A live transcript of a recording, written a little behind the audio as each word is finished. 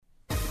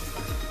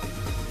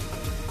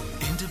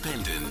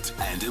independent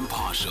and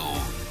impartial.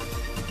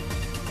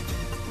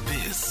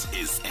 This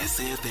is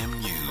SAFM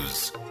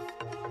News.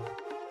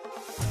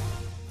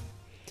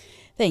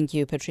 Thank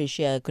you,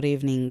 Patricia. Good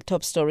evening.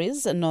 Top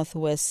stories: a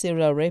Northwest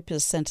serial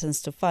rapist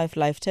sentenced to 5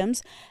 life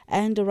terms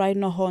and a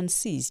rhino horn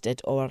seized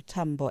at OR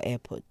Tambo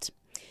Airport.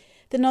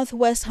 The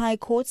Northwest High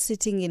Court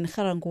sitting in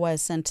Garangwa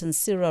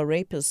sentenced serial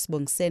rapist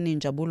Bungseni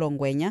Njabulo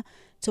Ngwenya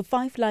to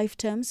 5 life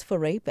terms for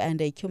rape and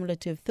a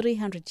cumulative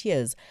 300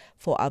 years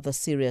for other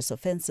serious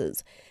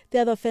offences. The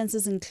other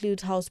offences include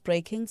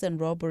housebreakings and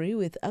robbery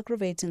with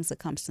aggravating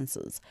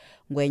circumstances.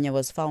 Ngwenya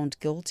was found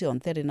guilty on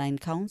 39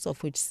 counts,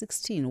 of which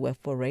 16 were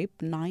for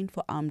rape, 9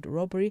 for armed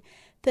robbery,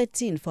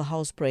 13 for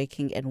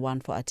housebreaking and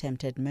 1 for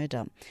attempted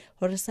murder.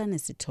 Horisane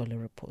Sitole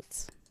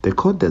reports. The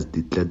court has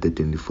declared the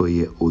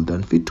 24-year-old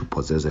unfit to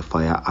possess a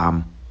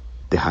firearm.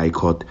 The High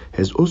Court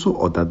has also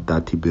ordered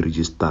that he be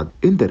registered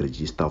in the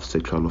Register of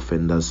Sexual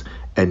Offenders,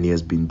 and he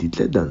has been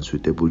declared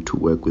unsuitable to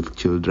work with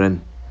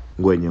children.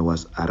 Ngwenya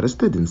was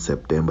arrested in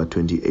September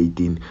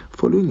 2018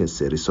 following a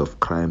series of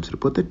crimes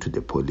reported to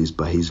the police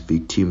by his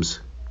victims.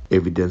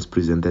 Evidence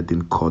presented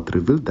in court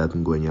revealed that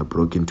Ngwenya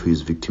broke into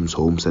his victims'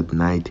 homes at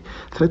night,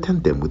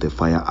 threatened them with a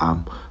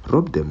firearm,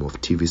 robbed them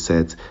of TV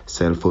sets,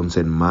 cell phones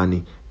and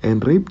money,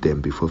 and raped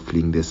them before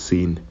fleeing the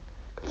scene.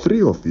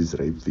 3 of his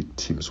rape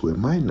victims were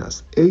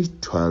minors,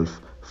 aged 12,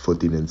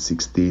 14 and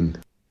 16.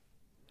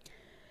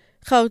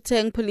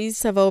 Gauteng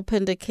police have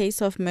opened a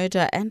case of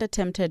murder and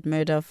attempted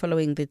murder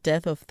following the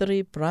death of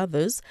 3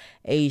 brothers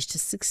aged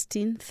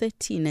 16,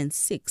 13 and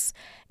 6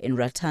 in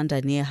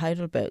Ratanda near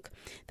Heidelberg.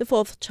 The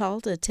 4th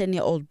child, a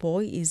 10-year-old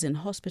boy, is in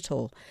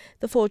hospital.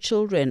 The 4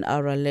 children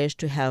are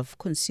alleged to have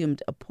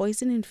consumed a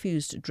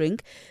poison-infused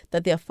drink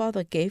that their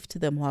father gave to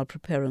them while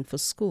preparing for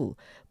school.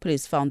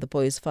 Police found the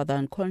boy's father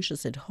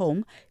unconscious at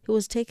home. He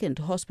was taken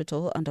to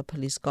hospital under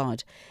police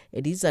guard.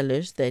 It is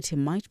alleged that he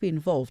might be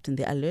involved in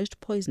the alleged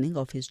poisoning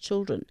of his children.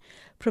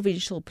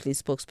 Provincial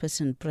Police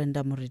spokesperson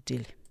Brenda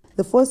Moridili.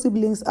 The 4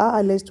 siblings are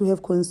alleged to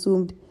have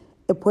consumed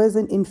a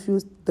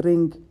poison-infused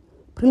drink.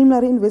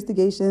 Preliminary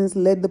investigations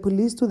led the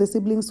police to the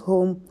siblings'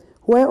 home,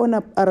 where on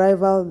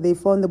arrival they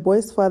found the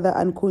boy's father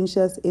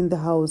unconscious in the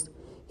house.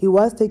 He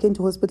was taken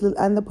to hospital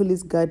under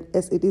police guard,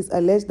 as it is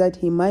alleged that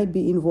he might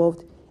be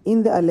involved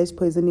in the alleged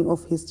poisoning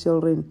of his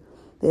children.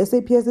 The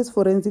SAPS's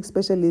forensic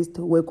specialists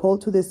were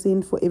called to the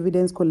scene for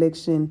evidence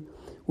collection.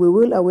 We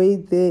will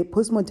await the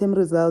post-mortem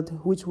result,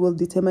 which will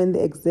determine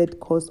the exact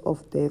cause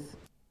of death.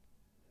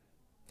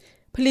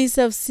 Police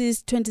have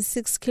seized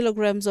 26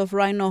 kilograms of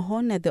rhino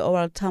horn at the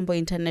OR Tambo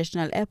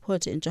International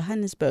Airport in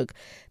Johannesburg.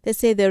 They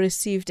say they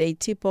received a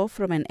tip-off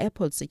from an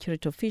airport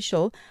security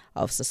official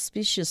of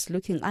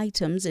suspicious-looking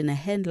items in a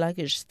hand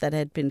luggage that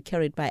had been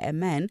carried by a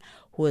man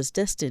who was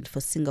destined for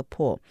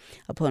Singapore.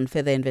 Upon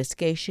further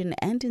investigation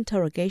and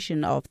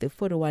interrogation of the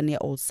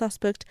 41-year-old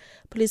suspect,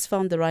 police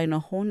found the rhino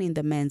horn in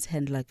the man's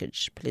hand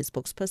luggage. Police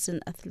spokesperson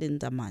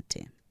Athlinda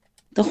Mate.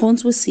 The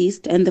horns were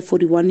seized and the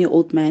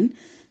 41-year-old man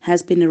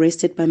has been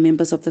arrested by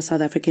members of the South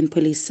African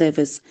Police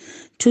Service.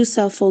 2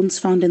 cell phones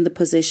found in the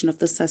possession of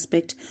the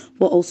suspect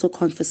were also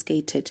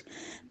confiscated.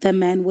 The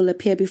man will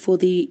appear before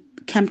the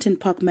Campton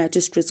Park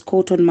Magistrates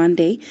Court on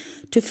Monday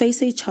to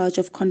face a charge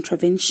of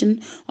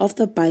contravention of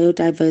the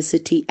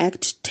Biodiversity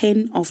Act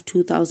 10 of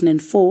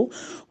 2004,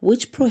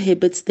 which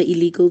prohibits the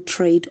illegal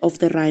trade of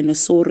the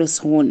rhinoceros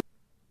horn.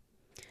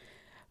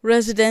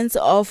 Residents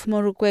of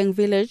Morukweng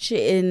village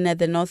in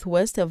the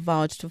northwest have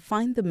vowed to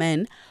find the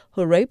man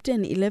who raped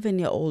an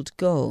 11-year-old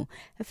girl.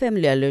 A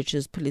family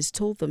alleges police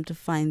told them to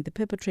find the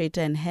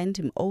perpetrator and hand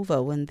him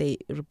over when they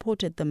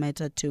reported the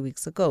matter 2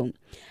 weeks ago.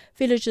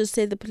 Villagers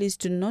say the police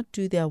do not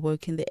do their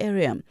work in the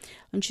area.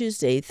 On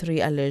Tuesday,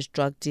 3 alleged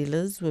drug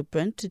dealers were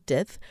burnt to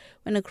death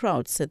when a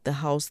crowd set the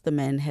house the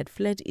man had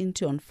fled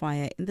into on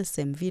fire in the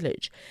same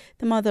village.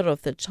 The mother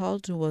of the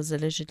child who was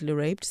allegedly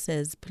raped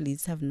says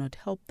police have not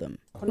helped them.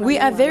 We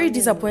are very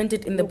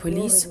disappointed in the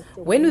police.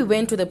 When we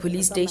went to the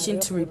police station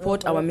to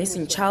report our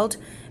missing child,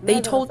 they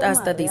told us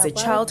that there's a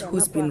child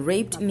who's been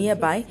raped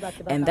nearby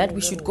and that we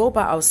should go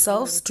by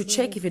ourselves to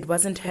check if it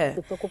wasn't her.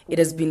 It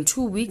has been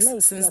 2 weeks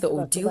since the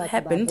ordeal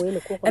happened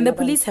and the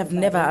police have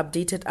never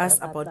updated us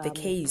about the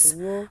case.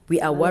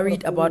 We are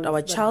worried about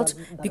our child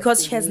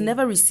because she has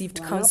never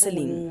received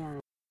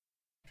counseling.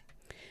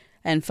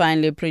 And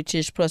finally,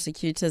 British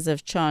prosecutors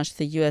have charged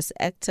the US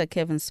actor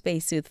Kevin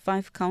Spacey with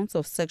 5 counts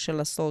of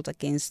sexual assault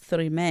against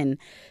 3 men.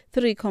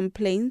 3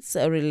 complaints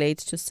relate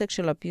to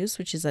sexual abuse,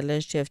 which is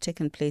alleged to have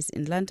taken place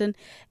in London,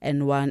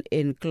 and 1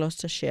 in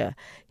Gloucestershire.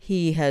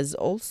 He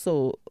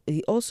also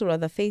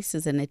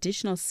faces an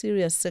additional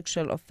serious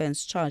sexual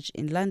offence charge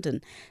in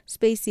London.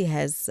 Spacey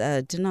has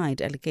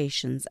denied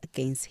allegations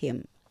against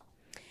him.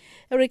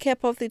 A recap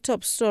of the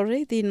top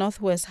story. The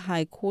Northwest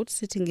High Court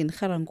sitting in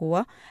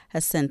Garangwa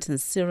has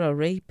sentenced serial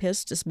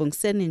rapist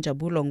Bungseni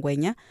Njabulo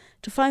Ngwenya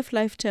to 5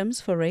 life terms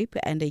for rape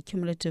and a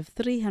cumulative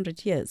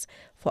 300 years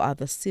for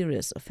other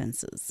serious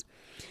offences.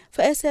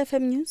 For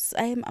SAFM News,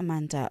 I am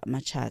Amanda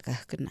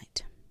Machaga. Good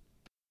night.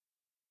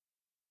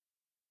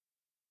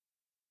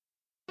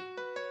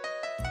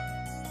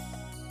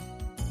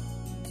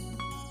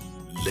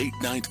 Late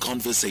Night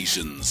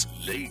Conversations.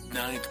 Late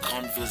Night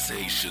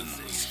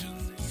Conversations.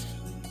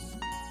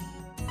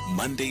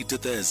 Monday to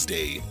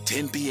Thursday,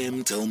 10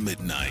 p.m. till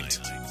midnight.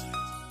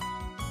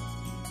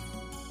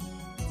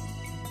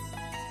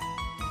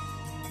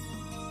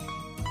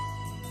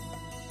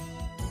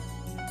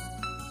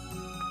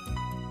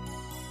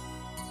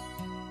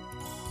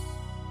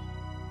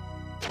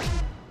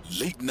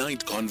 Late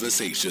Night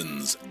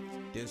Conversations.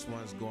 This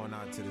one's going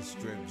out to the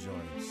strip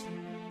joints.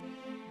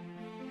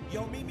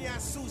 Yo, meet me at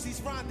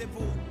Susie's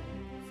Rendezvous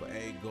for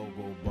a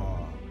go-go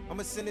bar.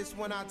 I'ma send this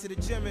one out to the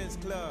Jimmins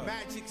Club,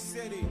 Magic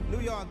City,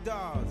 New York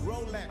Dolls,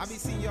 Rolex. I be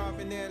seeing y'all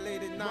up in there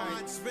late at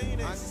night.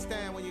 Venus. I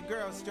understand when your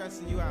girl's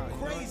stressing you out.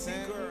 Crazy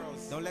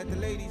girls. Don't let the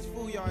ladies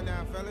fool y'all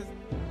now, fellas.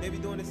 They be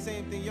doing the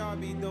same thing y'all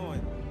be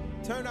doing.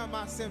 Turn up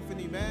my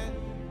symphony, man.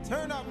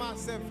 Turn up my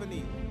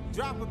symphony.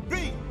 Drop a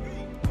beat.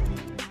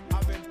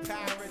 I'm in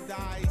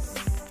paradise.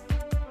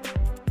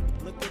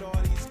 Look at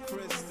all these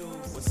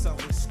crystals. What's up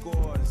with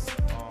scores?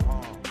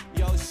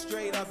 Yo,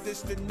 straight up,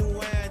 this the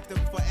new anthem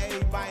for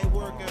everybody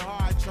working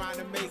hard trying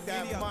to make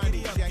that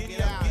money. Check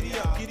it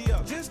out, giddy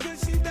up. Just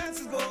cause she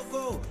dances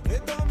go,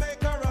 it don't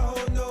make her a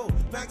hoe, no.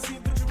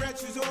 Maxine, put your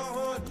retros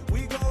on.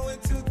 We going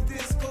to the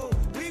disco.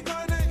 We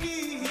gonna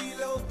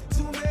hilo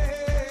to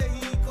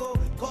Mexico.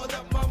 Called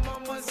up my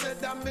mama,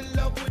 said I'm in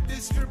love with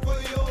this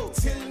stripper, yo.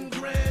 10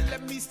 grand,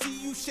 let me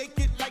see you shake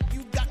it like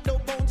you got no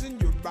bones in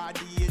your body.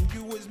 And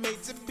you was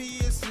made to be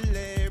a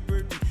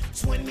celebrity.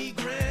 20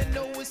 grand,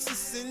 no, it's a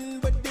sin,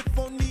 but if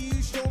only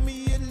you show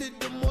me a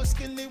little more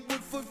skin, it would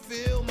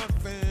fulfill my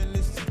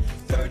fantasy.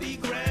 30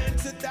 grand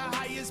to the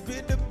highest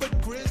bidder,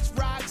 but Chris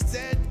Rock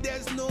said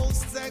there's no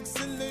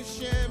sex in the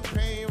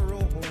champagne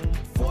room.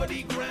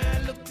 40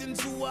 grand, looked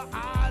into her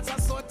eyes, I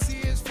saw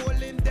tears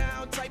falling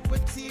down, type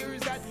of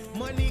tears that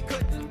money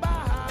couldn't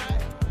buy.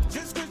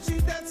 Just cause she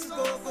dances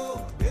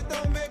go, it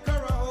don't make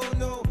her a hoe,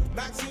 no.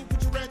 Maxine,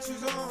 put your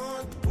retros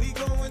on, we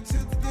going to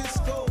the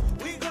disco.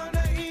 We gonna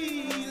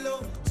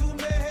hilo to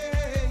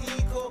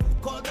Mexico.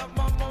 Called up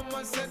my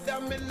mama, said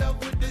I'm in love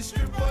with this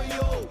stripper,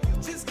 yo.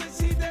 Just cause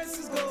she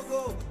dances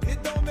go,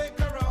 it don't make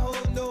her a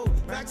hoe, no.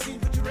 Maxine,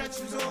 put your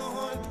retros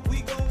on,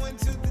 we going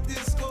to the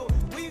disco.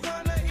 We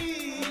gonna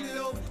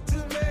hilo to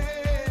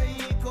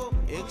Mexico.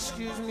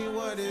 Excuse me,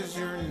 what is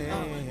your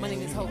name? My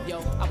name is Hope, yo.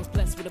 I was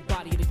blessed with a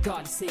body of the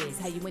goddesses.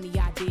 Have you any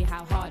idea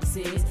how hard this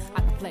is?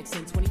 I can flex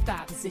in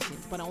 25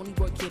 positions, but I only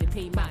work here to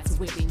pay my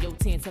tuition. Yo,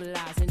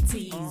 tantalizing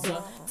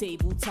teaser,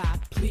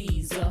 tabletop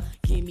pleaser.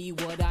 Give me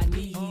what I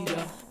need,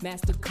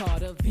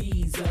 MasterCard or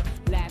Visa.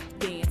 Lap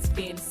dance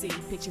fantasy,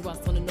 picture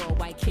us on a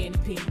all-white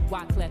canopy.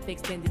 Wyclef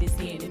extended his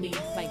hand to me,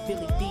 like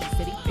Billy D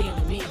said he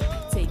feeling me.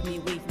 Take me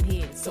away from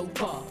here, so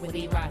far, where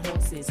they ride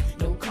horses.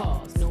 No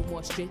cars, no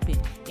more stripping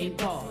in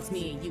bars.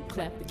 Me and you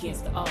clap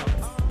against the odds.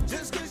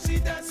 Just cause she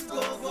dances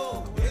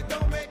go, it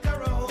don't make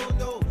her a hoe,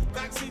 no.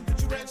 Maxine,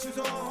 put your retros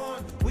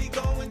on, we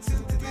going to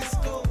the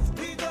disco.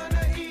 We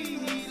gonna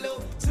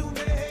hilo to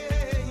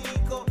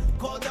Mexico.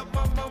 Called up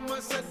my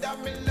mama, said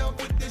I'm in love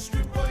with this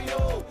stripper,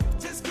 yo.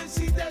 Just cause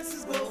she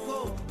dances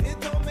go, it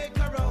don't make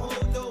her a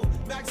hoe, no.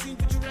 Maxine,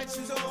 put your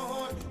retros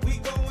on, we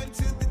going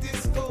to the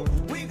disco.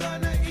 We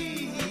gonna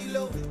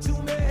hilo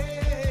to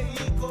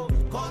Mexico.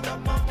 Called up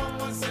my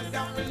mama, said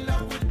I'm in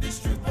love with this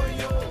stripper,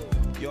 yo.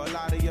 Yo, a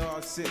lot of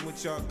y'all sitting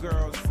with your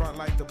girls front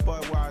like the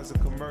Budweiser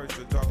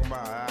commercial talking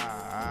about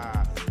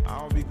I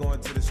don't be going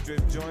to the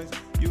strip joints.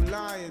 You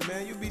lying,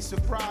 man. You be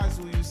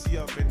surprised who you see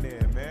up in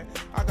there, man.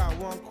 I got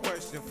one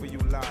question for you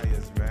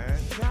liars, man.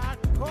 Shot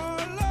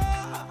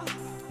caller,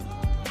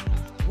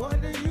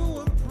 what are you,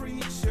 a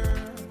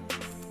preacher?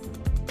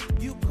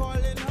 You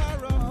calling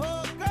her a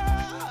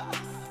hooker?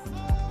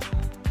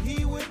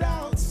 He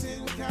without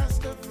sin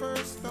cast the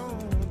first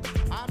stone.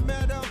 I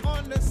met her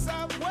on the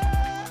subway.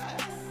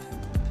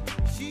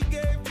 She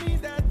gave me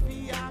that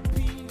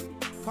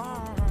VIP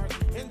card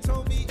and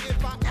told me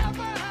if I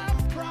ever have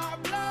a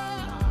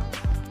problem,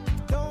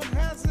 don't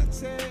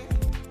hesitate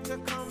to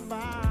come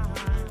by.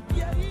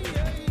 Yeah.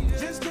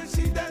 Just cause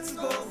she dances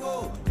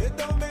go, it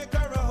don't make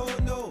her a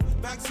hoe, no.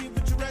 Maxine,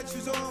 put your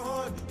retros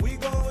on, we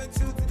going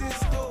to the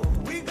disco.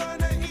 We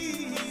gonna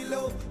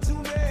hilo to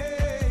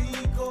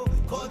Mexico.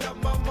 Called up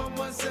my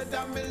mama, said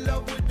I'm in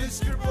love with this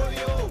stripper,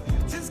 yo.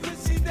 Just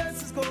cause she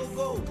dances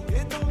go,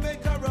 it don't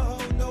make her a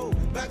hoe, no.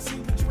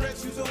 Maxine, put your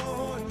retros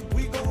on,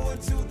 we going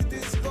to the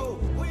disco.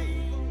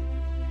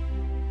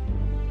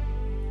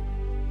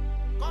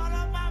 Called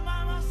up my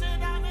mama,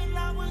 said I'm in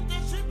love with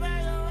this stripper,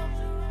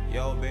 yo.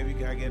 Yo, baby,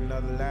 can I get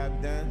another lap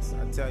dance?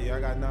 I tell you, I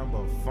got nothing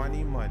but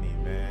funny money,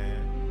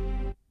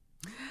 man.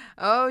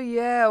 Oh,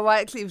 yeah,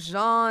 Wyclef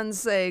Jean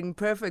saying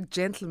perfect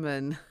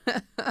gentleman.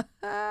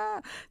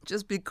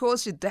 Just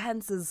because she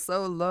dances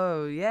so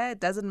low. Yeah, it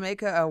doesn't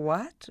make her a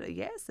what?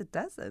 Yes, it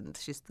doesn't.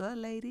 She's still a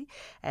lady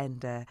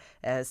and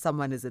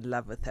someone is in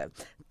love with her.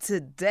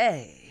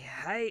 Today,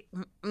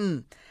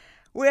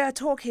 we are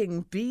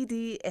talking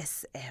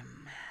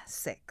BDSM,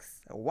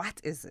 sex. What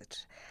is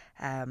it?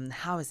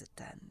 How is it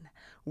done?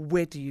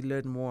 where do you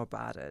learn more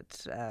about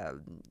it?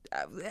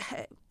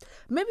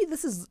 Maybe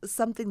this is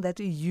something that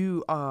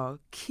you are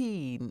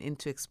keen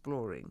into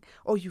exploring,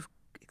 or you've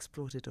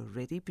explored it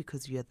already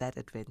because you're that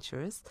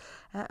adventurous.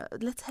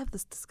 Let's have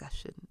this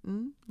discussion.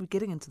 We're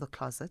getting into the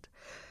closet.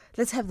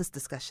 Let's have this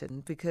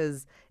discussion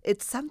because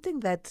it's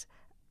something that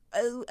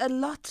a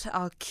lot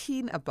are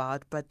keen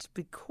about, but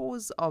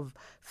because of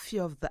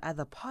fear of the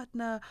other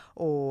partner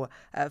or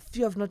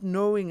fear of not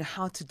knowing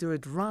how to do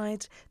it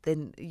right,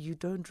 then you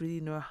don't really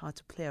know how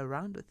to play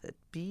around with it.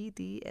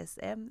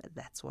 BDSM,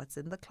 that's what's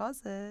in the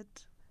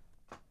closet.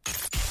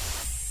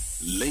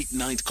 Late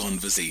Night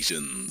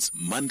Conversations,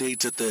 Monday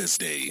to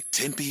Thursday,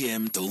 10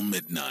 p.m. till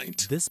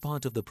midnight. This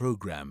part of the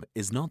program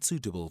is not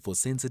suitable for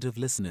sensitive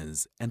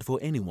listeners and for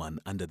anyone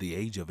under the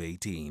age of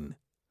 18.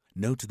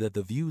 Note that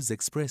the views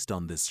expressed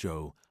on this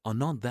show are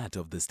not that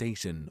of the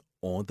station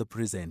or the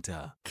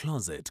presenter.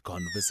 Closet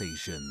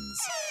Conversations.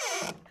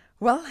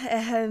 Well,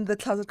 in the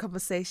Closet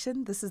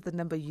Conversation, this is the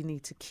number you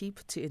need to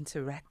keep to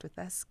interact with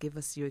us. Give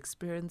us your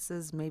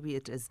experiences. Maybe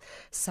it is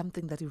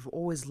something that you've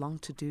always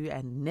longed to do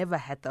and never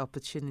had the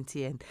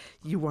opportunity and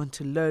you want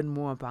to learn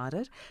more about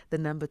it. The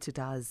number to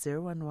dial is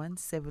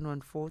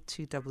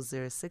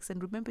 011-714-2006.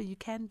 And remember, you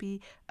can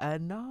be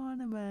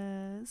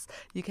anonymous.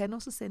 You can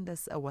also send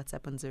us a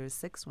WhatsApp on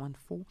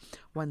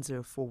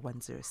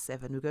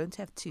 0614-104-107. We're going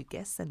to have two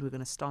guests and we're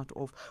going to start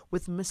off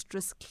with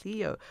Mistress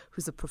Cleo,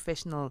 who's a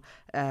professional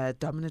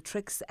dominatrix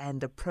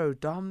and a pro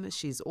Domme.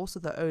 She's also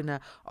the owner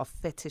of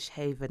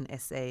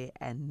Fetishhavensa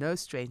and no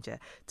stranger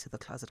to the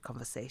Closet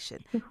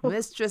Conversation.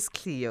 Mistress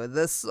Cleo,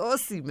 the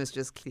saucy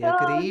Mistress Cleo.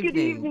 Good evening. Good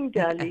evening,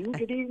 darling.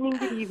 Good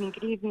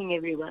evening,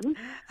 everyone.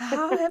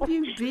 How have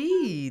you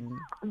been?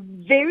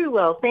 Very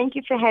well. Thank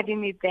you for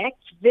having me back.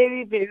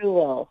 Very, very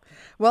well.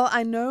 Well,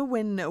 I know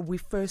when we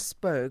first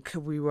spoke,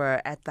 we were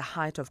at the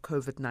height of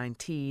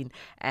COVID-19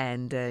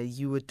 and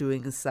you were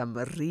doing some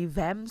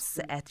revamps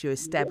at your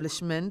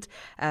establishment.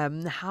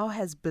 How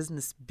has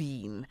business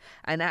been?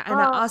 And I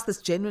ask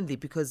this genuinely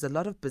because a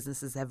lot of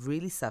businesses have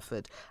really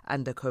suffered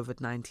under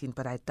COVID-19,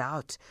 but I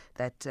doubt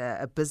that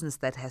a business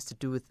that has to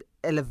do with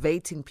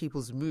elevating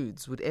people's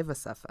moods would ever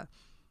suffer.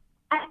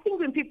 I think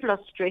when people are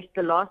stressed,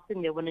 the last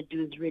thing they want to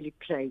do is really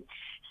play.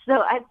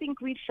 So I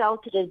think we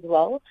felt it as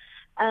well.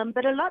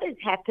 But a lot has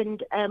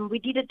happened. We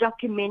did a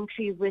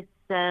documentary with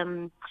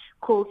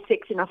called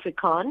Sex in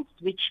Afrikaans,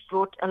 which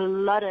brought a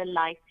lot of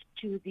light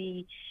to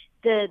the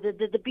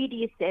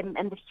BDSM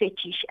and the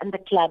fetish and the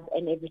club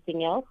and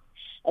everything else.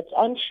 It's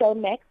on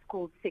Showmax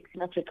called Sex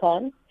in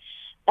Afrikaans.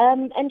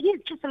 And yes,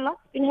 just a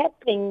lot's been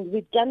happening.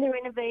 We've done the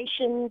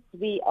renovations.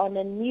 We're on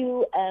a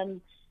new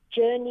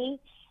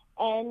journey.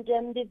 And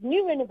there's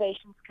new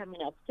renovations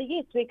coming up. So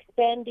yes, we're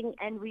expanding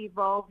and we're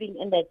evolving,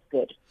 and that's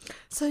good.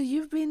 So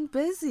you've been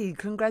busy.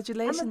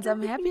 Congratulations.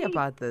 I'm happy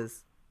about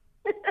this.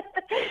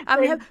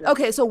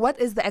 Okay, so what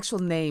is the actual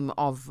name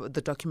of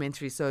the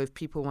documentary? So if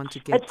people want to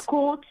get... It's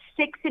called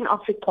Sex in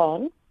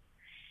Afrikaans.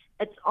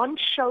 It's on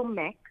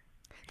Showmax.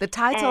 The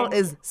title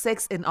is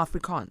Sex in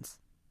Afrikaans.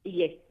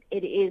 Yes,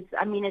 it is.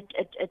 I mean, it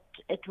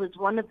was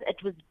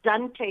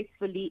done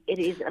tastefully. It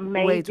is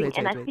amazing. Wait,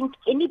 I think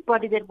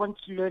anybody that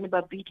wants to learn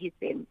about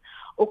BDSM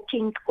or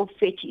kink or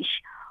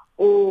fetish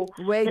or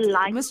the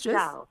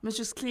lifestyle,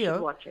 Mistress Cleo,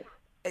 should watch it.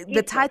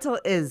 The title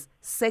is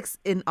Sex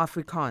in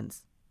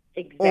Afrikaans.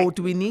 Exactly. Or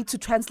do we need to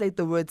translate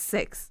the word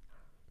sex?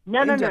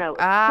 No. It's called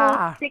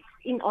Sex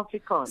in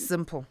Afrikaans.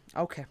 Simple.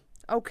 Okay.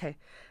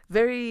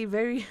 Very,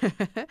 very,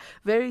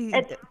 very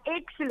It's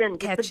excellent.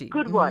 catchy. It's a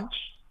good watch.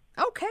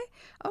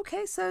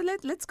 Okay. So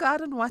let's go out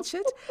and watch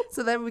it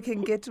so that we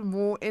can get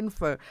more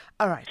info.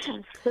 All right.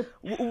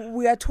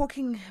 We are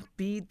talking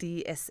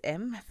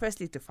BDSM.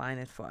 Firstly, define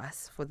it for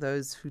us, for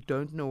those who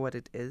don't know what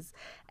it is.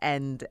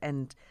 And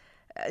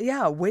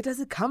where does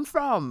it come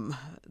from?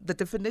 The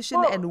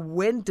definition, and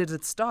when did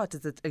it start?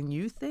 Is it a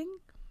new thing?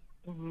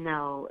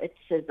 No, it's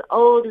as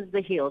old as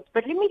the hills.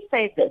 But let me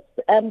say this.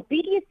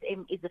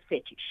 BDSM is a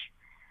fetish.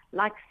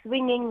 Like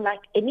swinging,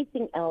 like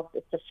anything else,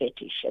 it's a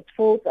fetish. It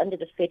falls under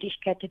the fetish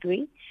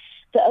category.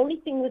 The only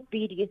thing with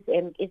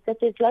BDSM is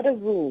that there's a lot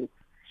of rules.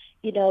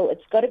 You know,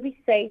 it's got to be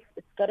safe,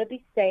 it's got to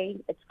be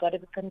sane, it's got to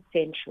be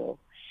consensual.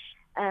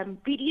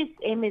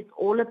 BDSM is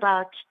all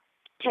about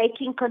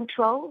taking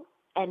control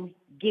and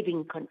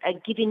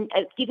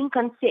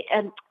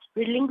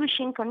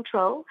relinquishing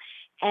control,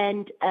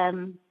 and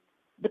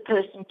the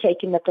person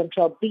taking the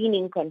control, being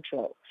in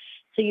control.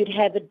 So you'd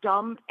have a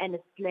dom and a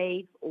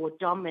slave, or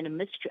dom and a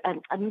mistress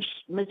and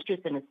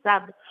a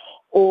sub,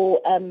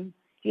 or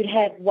you'd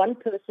have one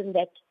person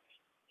that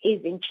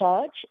is in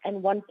charge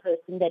and one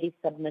person that is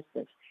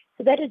submissive.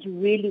 So that is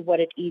really what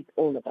it is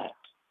all about.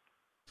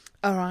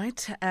 All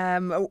right.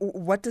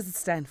 What does it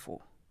stand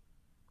for?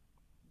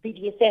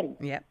 BDSM.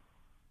 Yeah.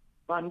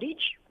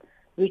 Bondage,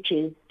 which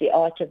is the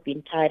art of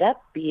being tied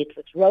up, be it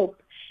with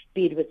rope,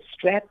 be it with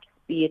straps,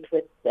 be it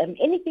with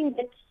anything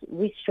that's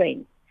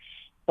restrained.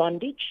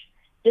 Bondage.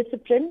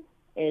 Discipline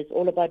is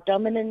all about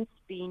dominance,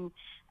 being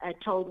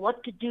told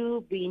what to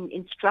do, being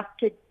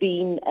instructed,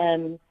 being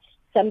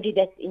somebody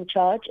that's in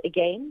charge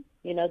again.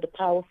 the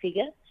power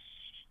figure.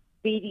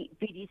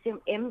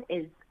 BDSM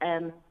is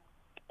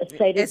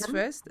sadism. S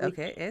first,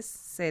 okay. S,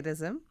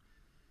 sadism.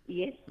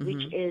 Yes,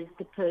 which is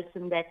the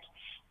person that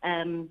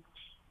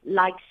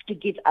likes to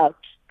give out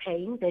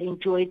pain, that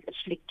enjoys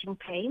inflicting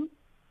pain.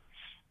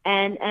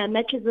 And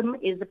machism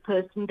is the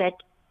person that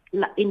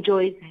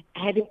enjoys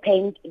having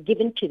pain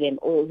given to them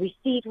or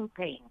receiving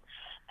pain.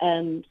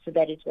 So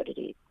that is what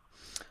it is.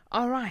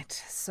 All right.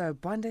 So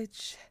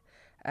bondage.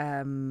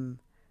 You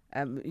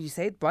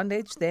said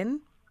bondage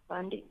then?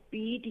 Bondage.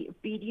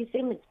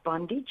 BDSM is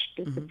bondage,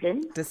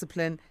 discipline.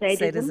 Discipline,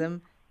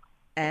 sadism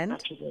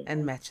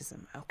and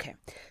machism. Okay.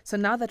 So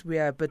now that we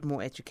are a bit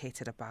more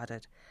educated about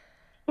it,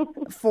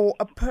 for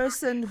a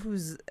person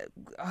who's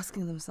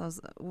asking themselves,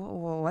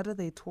 what are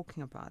they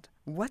talking about?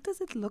 What does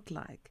it look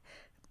like?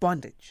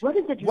 Bondage. What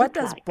does it What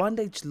look does like?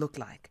 bondage look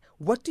like?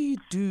 What do you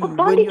do Well, when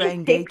you're bondage is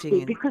engaging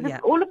sexy in? because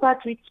it's all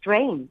about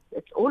restraint.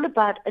 It's all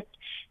about it.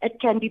 It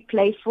can be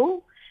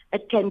playful.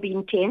 It can be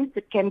intense.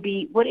 It can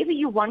be whatever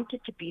you want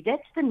it to be.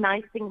 That's the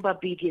nice thing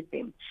about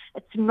BDSM.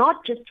 It's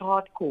not just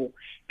hardcore.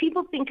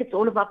 People think it's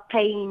all about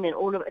pain and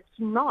all of it. It's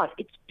not.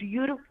 It's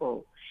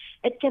beautiful.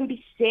 It can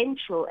be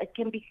sensual. It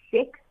can be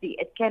sexy.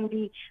 It can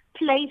be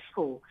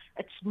playful.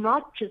 It's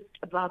not just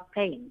about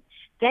pain.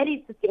 That is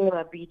the thing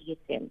about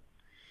BDSM.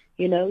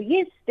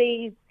 Yes,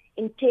 there's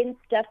intense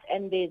stuff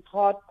and there's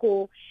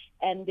hardcore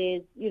and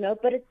there's,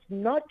 but it's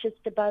not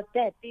just about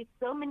that. There's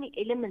so many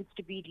elements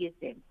to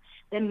BDSM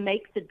that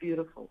makes it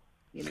beautiful,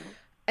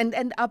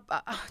 And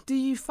do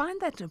you find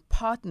that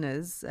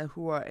partners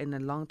who are in a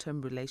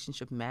long-term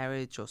relationship,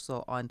 marriage or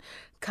so on,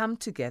 come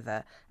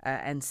together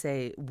and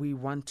say, we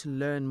want to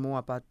learn more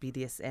about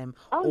BDSM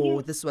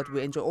yes. This is what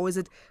we enjoy? Or is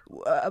it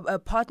a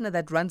partner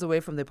that runs away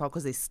from their partner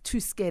because they're too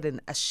scared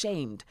and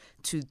ashamed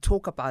to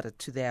talk about it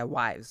to their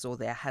wives or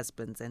their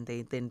husbands, and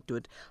they then do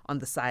it on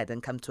the side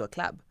and come to a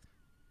club?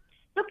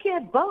 Look, you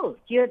have both.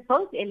 You have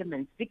both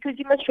elements because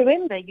you must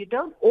remember you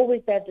don't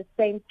always have the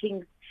same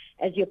things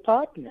as your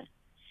partner.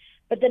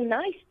 But the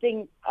nice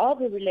thing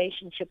of a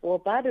relationship or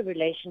about a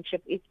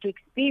relationship is to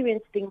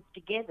experience things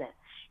together.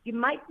 You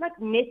might not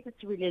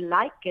necessarily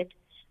like it,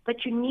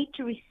 but you need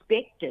to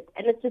respect it.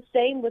 And it's the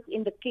same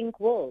within the kink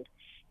world.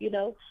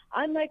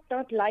 I might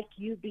not like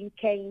you being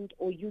caned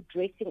or you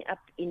dressing up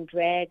in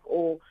drag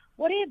or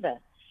whatever,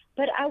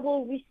 but I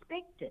will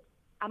respect it.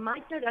 I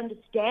might not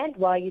understand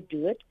why you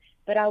do it,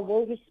 but I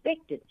will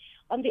respect it.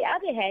 On the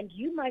other hand,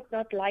 you might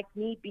not like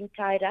me being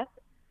tied up.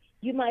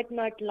 You might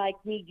not like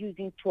me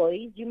using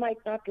toys. You might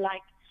not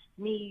like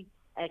me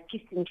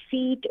kissing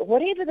feet,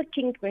 whatever the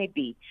kink may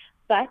be.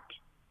 But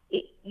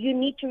you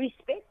need to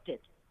respect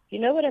it. You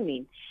know what I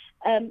mean?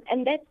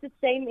 And that's the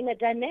same in a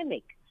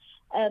dynamic.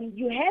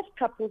 You have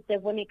couples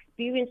that want to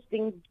experience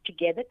things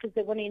together because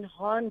they want to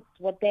enhance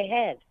what they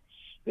have.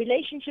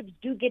 Relationships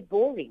do get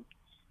boring.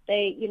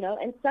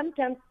 And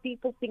sometimes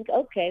people think,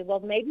 okay, well,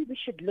 maybe we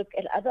should look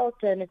at other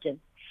alternatives.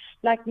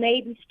 Like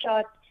maybe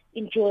start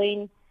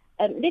enjoying,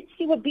 let's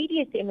see what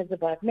BDSM is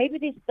about. Maybe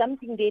there's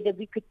something there that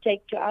we could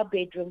take to our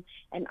bedroom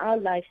and our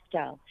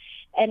lifestyle.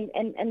 And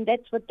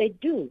that's what they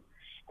do.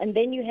 And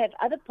then you have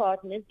other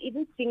partners,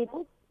 even a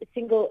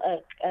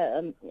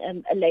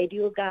lady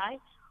or guy,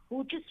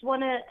 who just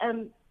want to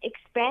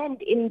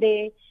expand in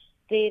their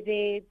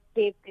play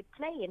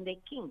and their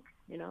kink.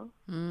 So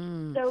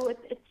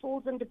it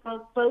falls under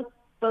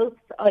both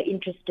are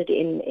interested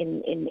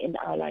in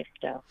our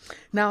lifestyle.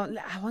 Now,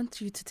 I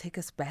want you to take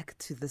us back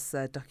to this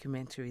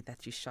documentary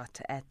that you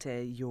shot at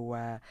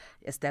your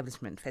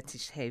establishment,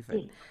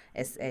 Fetishhavensa,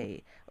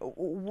 SA.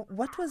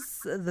 What were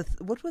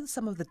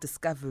some of the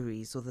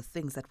discoveries or the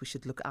things that we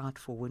should look out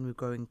for when we're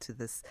going to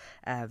this,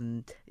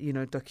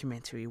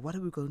 documentary? What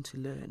are we going to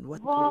learn?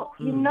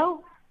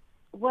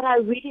 What I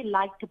really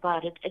liked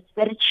about it is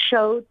that it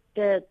showed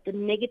the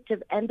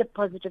negative and the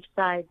positive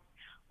sides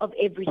of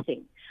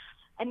everything.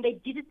 And they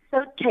did it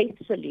so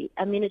tastefully.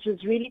 I mean, it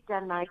was really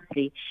done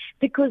nicely.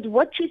 Because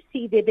what you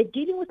see there, they're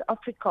dealing with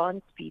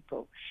Afrikaans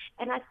people.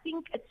 And I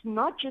think it's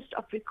not just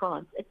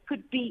Afrikaans. It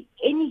could be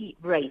any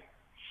race.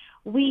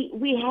 The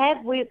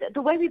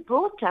way we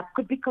brought up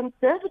could be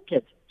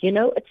conservative.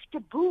 It's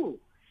taboo.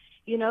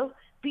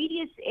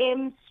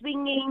 BDSM,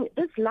 swinging,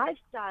 this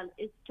lifestyle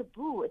is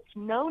taboo. It's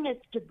known as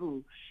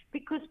taboo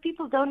because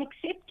people don't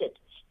accept it.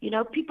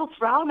 People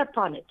frown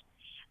upon it.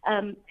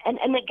 And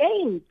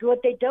again,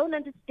 what they don't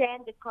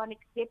understand, they can't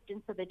accept,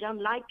 and so they don't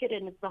like it,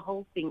 and it's the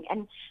whole thing.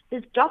 And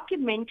this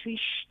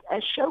documentary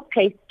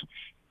showcased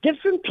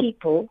different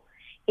people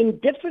in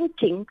different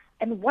kinks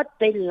and what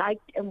they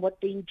liked and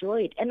what they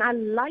enjoyed. And I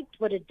liked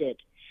what it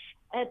did.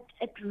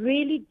 It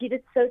really did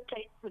it so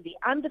tastefully.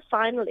 I'm the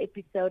final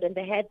episode, and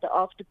they had the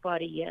after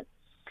party here.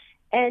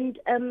 And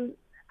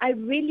I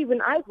really,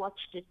 when I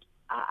watched it,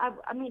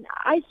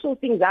 I saw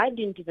things I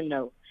didn't even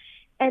know.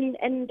 And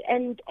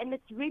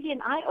it's really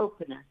an eye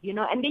opener,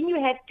 And then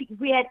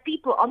we had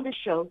people on the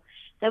show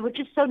that were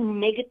just so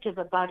negative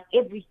about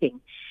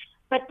everything,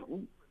 but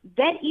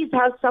that is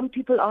how some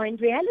people are in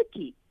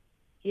reality,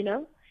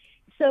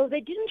 So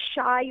they didn't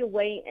shy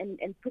away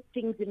and put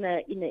things in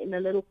a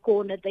little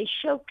corner. They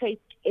showcased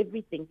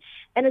everything.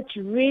 And it's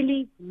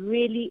really,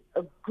 really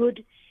a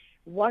good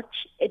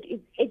watch. It is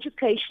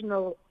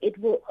educational. It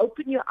will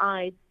open your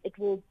eyes. It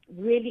is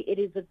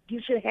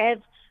you should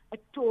have a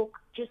talk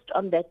just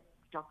on that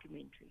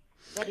documentary.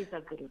 That is how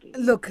good it is.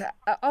 Look,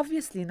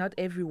 obviously not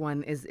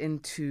everyone is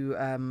into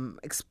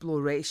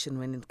exploration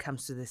when it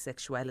comes to their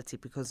sexuality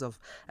because of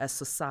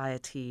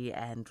society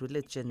and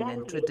religion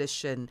and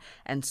tradition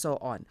and so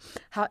on.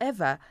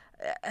 However,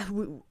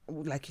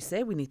 like you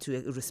say, we need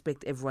to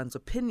respect everyone's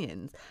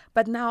opinions.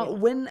 But now,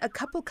 when a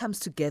couple comes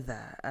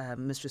together,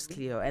 Mistress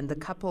Cleo, and the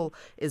couple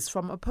is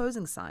from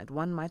opposing side,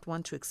 one might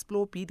want to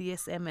explore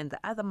BDSM and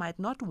the other might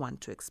not want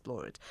to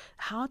explore it.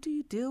 How do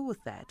you deal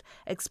with that?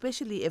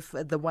 Especially if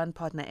the one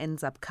partner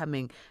ends up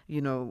coming,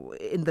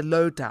 in the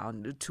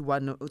lowdown to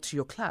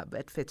your club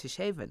at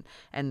Fetishhaven,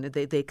 and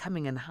they're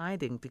coming and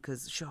hiding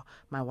because, sure,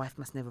 my wife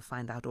must never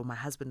find out or my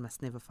husband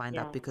must never find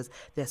out because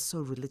they're so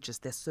religious,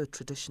 they're so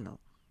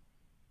traditional.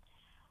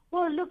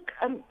 Well, look,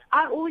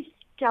 I always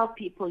tell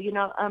people,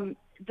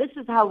 this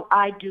is how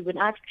I do.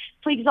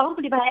 For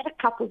example, if I had a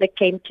couple that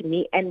came to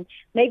me and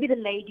maybe the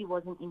lady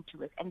wasn't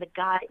into it and the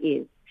guy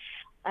is,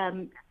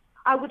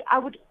 I would,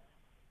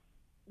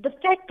 the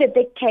fact that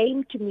they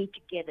came to me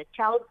together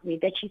tells me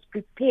that she's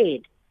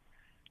prepared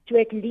to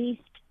at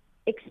least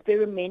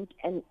experiment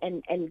and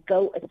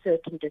go a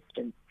certain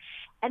distance.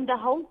 And the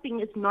whole thing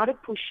is not a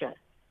pusher.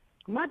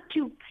 Not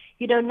to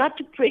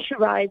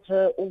pressurize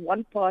her or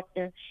one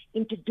partner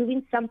into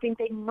doing something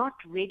they're not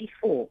ready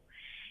for.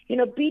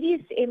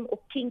 BDSM or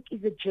kink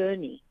is a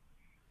journey.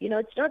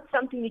 It's not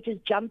something you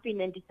just jump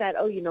in and decide,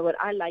 oh, you know what,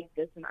 I like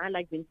this and I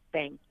like being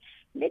spanked.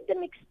 Let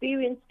them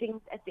experience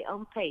things at their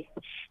own pace.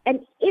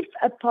 And if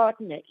a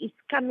partner is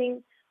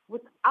coming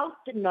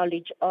without the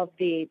knowledge of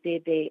the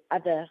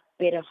other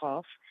better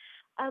half,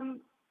 I'm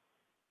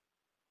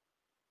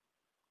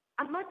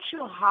not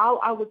sure how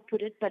I would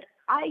put it, but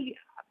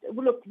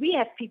look, we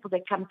have people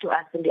that come to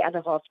us and the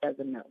other half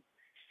doesn't know.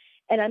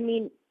 And I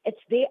mean,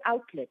 it's their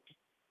outlet.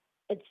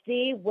 It's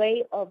their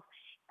way of...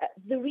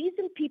 the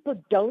reason people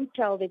don't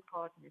tell their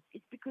partners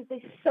is because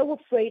they're so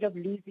afraid of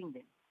losing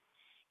them.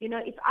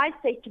 If I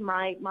say to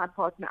my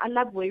partner, I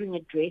love wearing a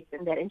dress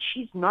and that, and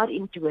she's not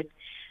into it,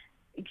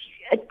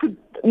 it could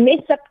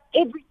mess up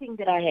everything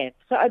that I have.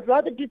 So I'd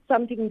rather do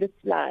something this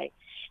sly,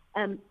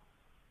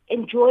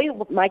 enjoy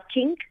my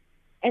kink,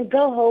 and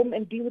go home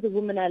and be with a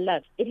woman I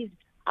love.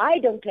 I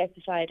don't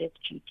classify it as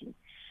cheating.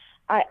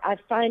 I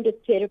find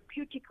it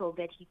therapeutical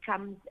that he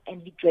comes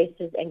and he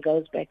dresses and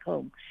goes back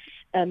home.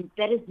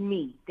 That is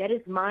me. That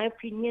is my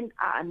opinion.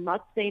 I'm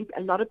not saying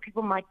a lot of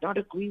people might not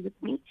agree with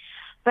me,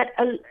 but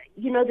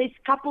there's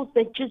couples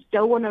that just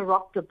don't want to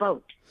rock the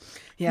boat.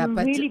 Yeah, you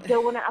but really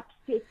don't want to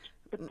upset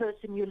the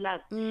person you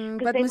love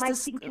because they might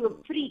think you're a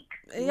freak.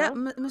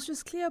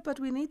 Mistress Cleo, but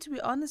we need to be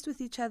honest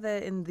with each other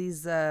in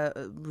these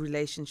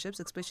relationships,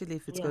 especially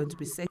if it's going to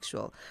be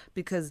sexual,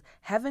 because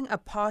having a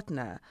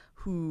partner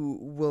who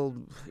will,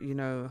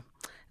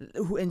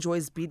 who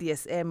enjoys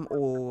BDSM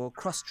or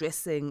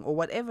cross-dressing or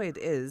whatever it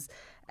is,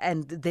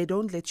 and they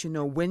don't let you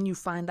know when you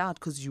find out,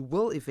 because you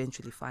will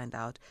eventually find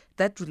out,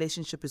 that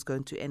relationship is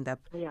going to end up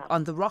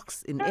on the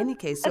rocks in any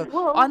case. So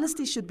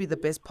honesty should be the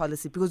best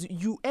policy, because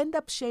you end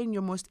up sharing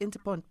your most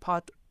intimate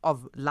part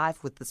of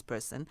life with this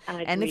person.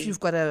 And if you've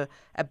got a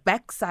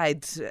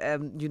backside,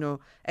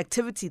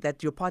 activity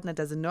that your partner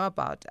doesn't know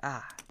about,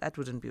 that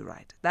wouldn't be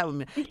right. That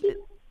would be...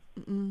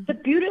 The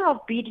beauty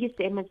of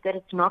BDSM is that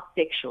it's not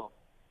sexual.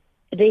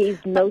 There is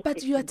no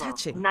but you are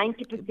touching.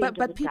 90%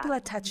 but people are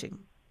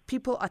touching.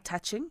 People are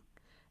touching.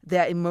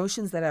 There are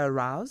emotions that are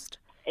aroused.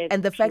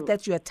 And the fact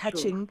that you are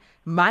touching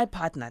my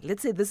partner,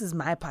 let's say this is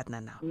my partner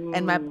now,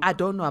 and I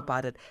don't know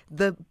about it.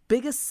 The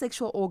biggest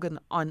sexual organ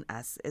on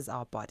us is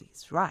our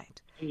bodies,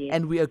 right? Yes.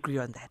 And we agree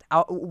on that.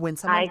 When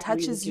someone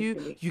touches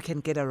you, you can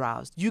get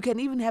aroused. You can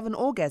even have an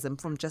orgasm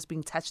from just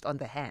being touched on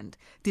the hand,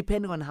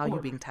 depending on how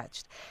you're being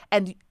touched.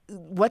 And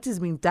what is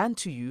being done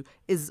to you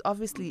is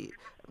obviously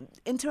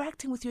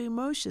interacting with your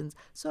emotions.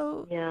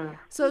 So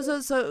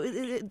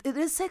it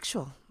is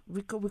sexual.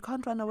 We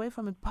can't run away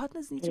from it.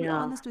 Partners need to be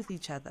honest with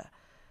each other.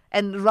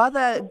 And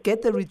rather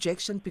get the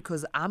rejection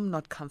because I'm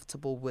not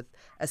comfortable with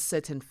a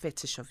certain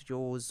fetish of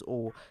yours,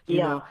 or, you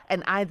know,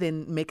 and I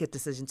then make a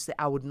decision to say,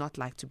 I would not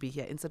like to be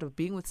here, instead of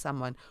being with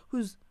someone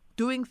who's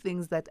doing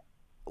things that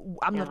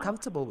I'm not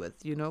comfortable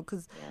with,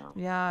 because,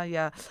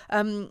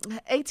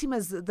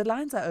 A-teamers, the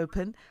lines are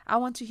open. I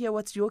want to hear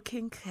what's your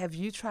kink. Have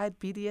you tried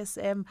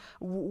BDSM?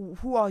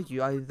 Who are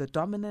you? Are you the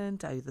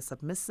dominant? Are you the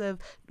submissive?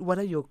 What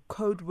are your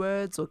code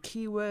words or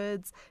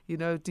keywords?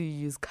 Do you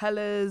use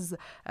colors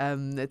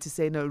to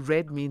say, no,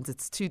 red means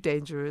it's too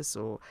dangerous,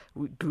 or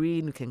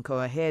green can go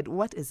ahead?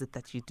 What is it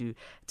that you do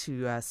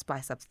to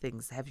spice up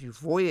things? Have you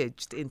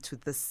voyaged into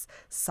this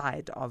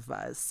side of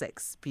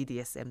sex,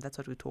 BDSM? That's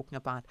what we're talking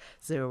about.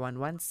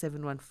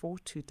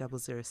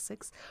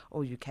 011-714-2006,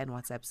 or you can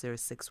WhatsApp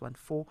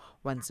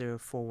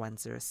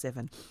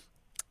 0614-104107.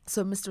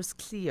 So, Mistress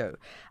Cleo,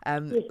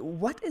 Yes.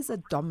 what is a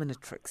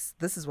dominatrix?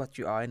 This is what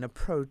you are in a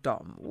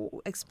pro-dom.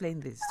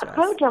 Explain this to A us.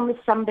 pro-dom is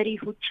somebody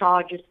who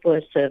charges for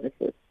her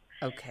services.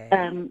 Okay.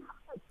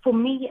 For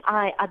me,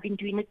 I've been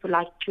doing it for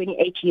like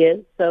 28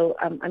 years. So,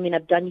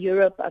 I've done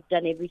Europe, I've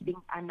done everything,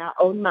 and I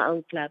own my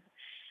own club.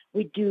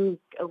 We do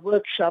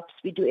workshops,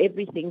 we do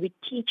everything. We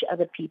teach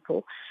other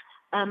people.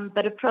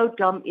 But a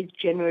pro-dom is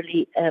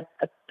generally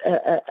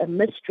a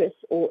mistress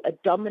or a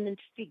dominant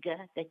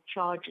figure that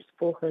charges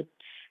for her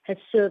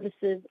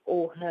services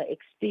or her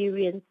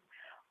experience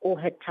or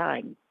her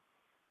time.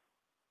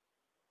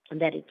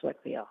 And that is what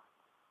we are.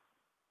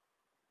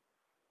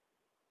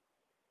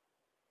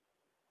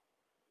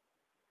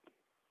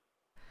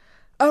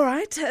 All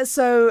right.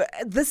 So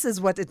this is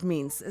what it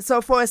means.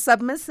 So for a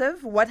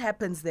submissive, what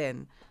happens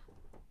then?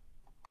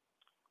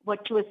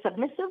 What, to a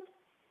submissive?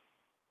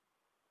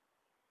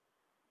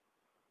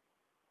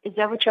 Is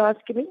that what you're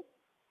asking me?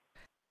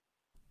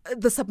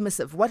 The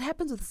submissive. What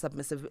happens with the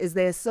submissive? Is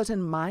there a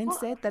certain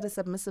mindset that a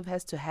submissive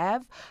has to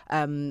have?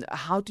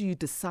 How do you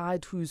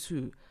decide who's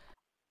who?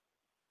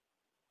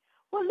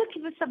 Well, look,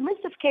 if a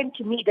submissive came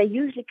to me, they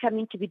usually come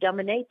in to be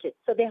dominated.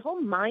 So their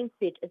whole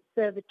mindset is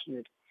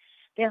servitude.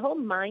 Their whole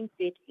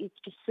mindset is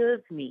to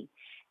serve me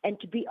and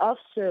to be of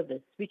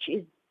service, which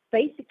is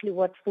basically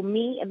what, for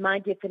me and my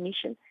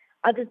definition,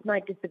 others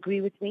might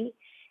disagree with me,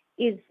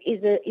 is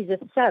a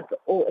sub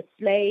or a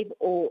slave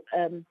or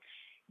a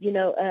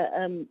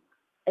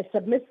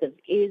submissive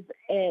is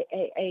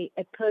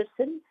a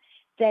person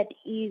that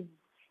is,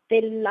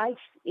 their life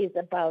is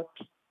about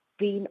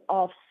being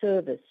of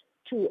service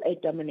to a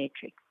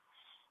dominatrix.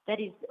 That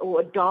is,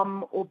 or a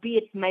dom, or be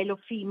it male or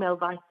female,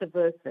 vice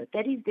versa.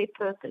 That is their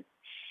purpose,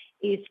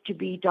 is to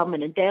be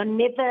dominant. They are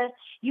never,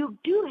 you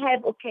do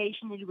have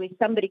occasionally where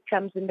somebody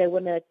comes and they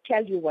want to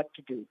tell you what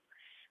to do.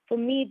 For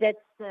me, that's,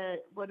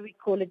 what do we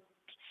call it,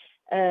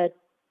 a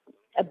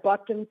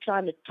bottom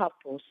trying to top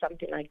or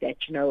something like that,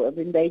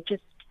 they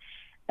just,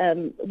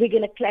 we're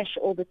going to clash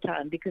all the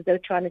time because they're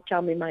trying to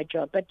tell me my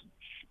job. But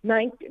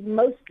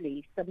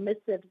mostly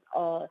submissives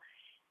are,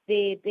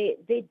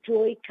 their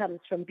joy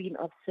comes from being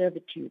of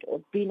servitude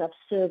or being of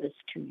service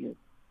to you.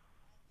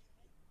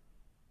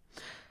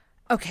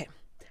 Okay.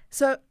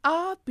 So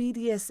are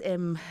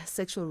BDSM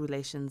sexual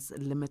relations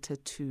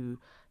limited to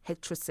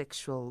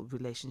heterosexual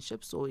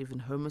relationships or even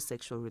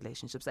homosexual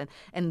relationships?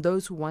 And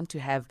those who want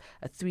to have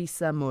a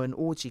threesome or an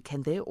orgy,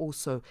 can they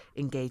also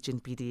engage in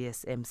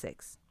BDSM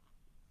sex?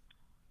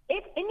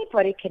 If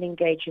anybody can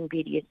engage in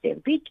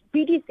BDSM.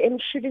 BDSM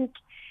shouldn't,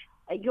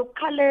 your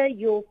color,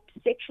 your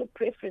sexual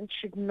preference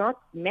should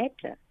not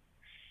matter.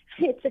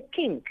 It's a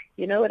kink,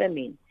 you know what I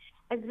mean?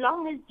 As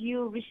long as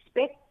you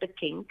respect the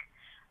kink,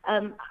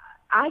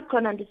 I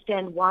can't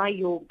understand why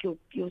your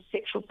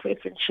sexual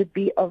preference should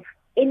be of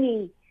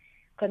any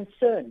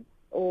concern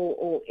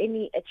or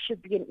any, it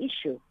should be an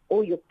issue,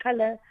 or your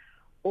color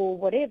or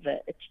whatever.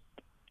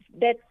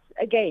 That's,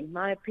 again,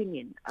 my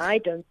opinion. I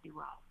don't see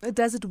why.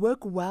 Does it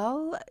work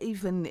well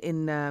even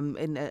in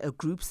a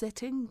group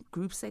setting,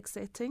 group sex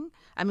setting?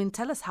 I mean,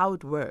 tell us how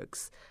it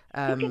works.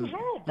 You can have.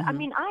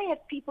 Mm-hmm. I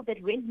have people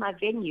that rent my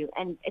venue,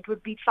 and it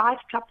would be 5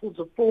 couples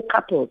or 4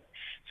 couples.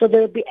 So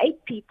there would be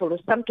 8 people or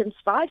sometimes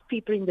 5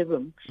 people in the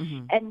room,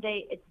 and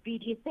it's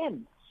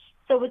BDSM.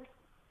 So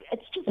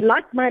it's just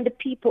like-minded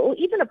people, or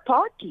even a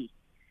party,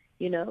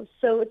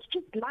 So it's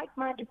just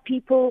like-minded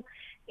people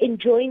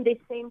enjoying their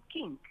same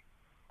kink.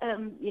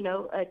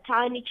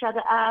 Tying each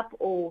other up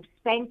or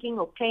spanking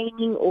or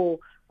caning or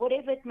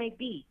whatever it may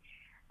be.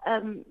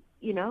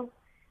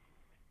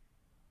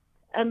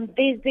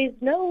 There's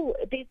no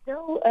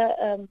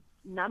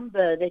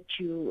number that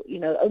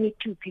only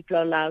 2 people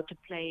are allowed to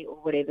play or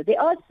whatever.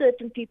 There are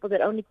certain people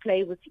that only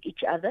play with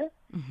each other,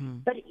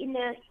 but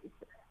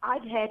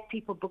I've had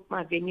people book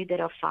my venue that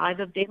are 5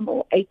 of them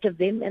or 8 of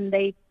them, and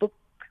they book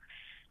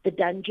the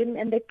dungeon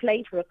and they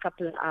play for a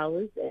couple of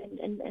hours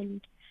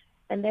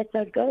and that's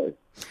how it goes.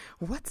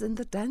 What's in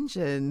the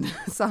dungeon?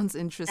 Sounds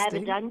interesting. I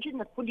have a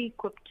dungeon, a fully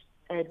equipped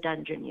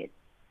dungeon, yes.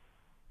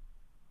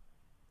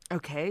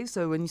 Okay,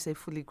 so when you say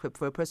fully equipped,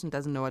 for a person who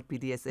doesn't know what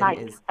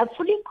BDSM is. A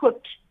fully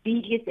equipped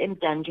BDSM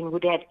dungeon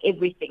would have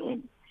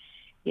everything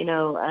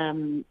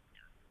in.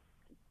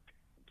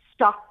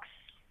 Stocks,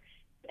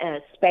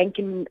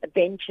 spanking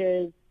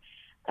benches.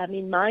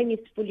 Mine is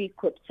fully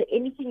equipped. So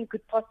anything you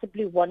could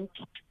possibly want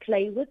to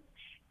play with,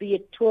 be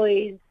it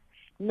toys,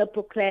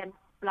 nipple clamps,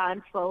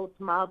 blindfolds,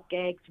 mouth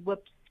gags,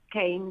 whips,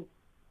 canes,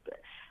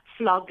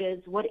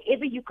 floggers,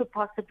 whatever you could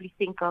possibly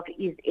think of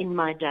is in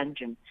my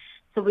dungeon.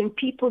 So when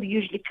people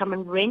usually come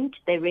and rent,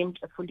 they rent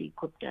a fully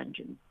equipped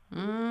dungeon.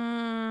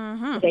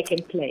 So they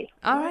can play.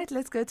 All right,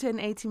 let's go to an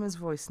A-teamer's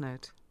voice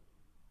note.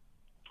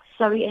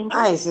 Sorry, Angel.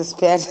 I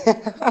suspect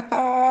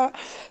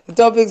the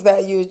topics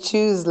that you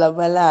choose, La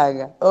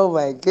Malaga. Oh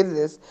my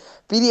goodness.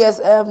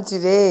 BDSM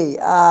today.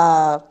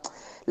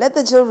 let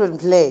the children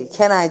play.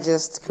 Can I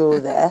just go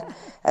there?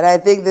 And I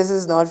think this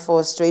is not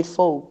for straight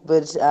folk,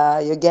 but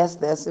your guest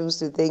there seems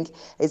to think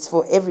it's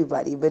for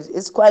everybody. But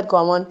it's quite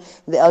common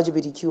in the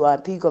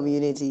LGBTQIP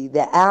community.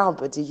 There are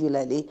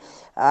particularly,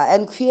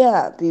 and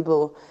queer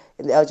people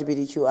in the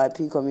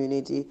LGBTQIP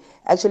community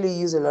actually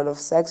use a lot of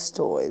sex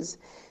toys.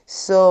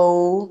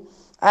 So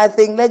I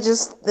think let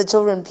the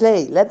children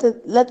play. Let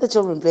the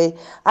children play.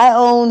 I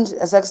owned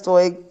a sex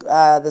toy,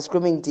 the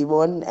Screaming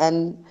Demon,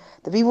 and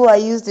the people I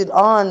used it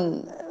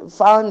on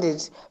found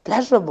it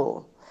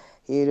pleasurable,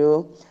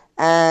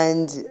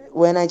 And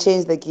when I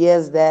changed the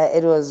gears there,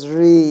 it was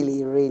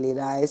really, really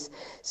nice.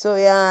 So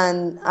yeah,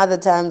 and other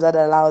times I'd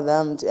allow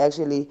them to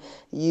actually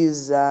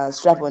use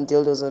strap-on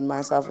dildos on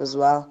myself as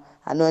well.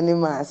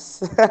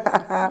 Anonymous.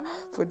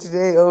 For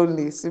today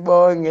only.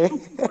 Sibonge.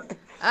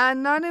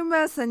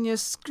 Anonymous and your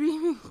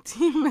screaming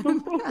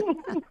demon.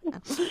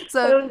 That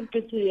was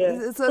good to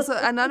hear. So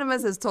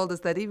Anonymous has told us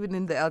that even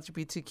in the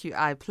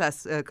LGBTQI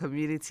plus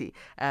community,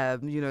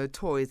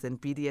 toys and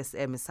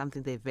BDSM is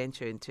something they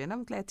venture into, and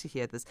I'm glad to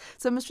hear this.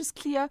 So, Mistress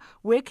Cleo,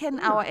 where can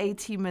our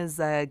A-teamers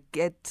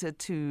get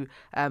to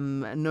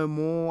know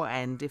more,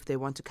 and if they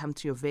want to come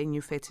to your venue,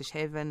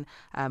 Fetishhaven,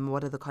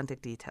 what are the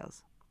contact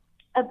details?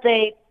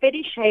 The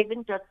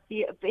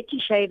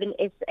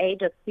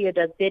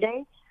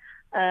fetishhavensa.co.za.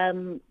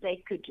 They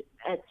could.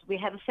 We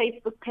have a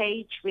Facebook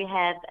page. We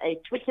have a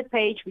Twitter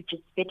page, which is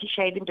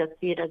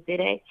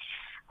fetishhaven.co.za.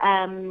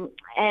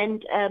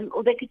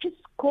 Or they could just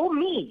call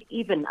me.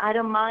 Even I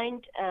don't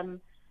mind.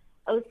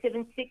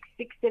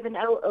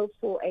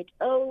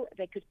 076-670-0480.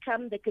 They could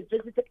come. They could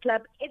visit the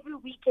club. Every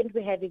weekend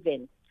we have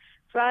events.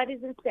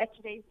 Fridays and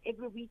Saturdays.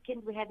 Every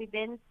weekend we have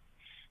events.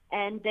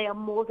 And they are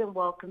more than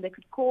welcome. They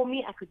could call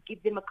me. I could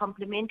give them a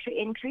complimentary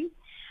entry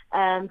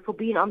for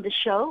being on the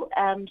show.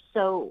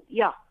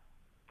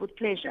 With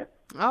pleasure.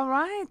 All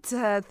right.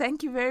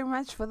 Thank you very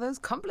much for those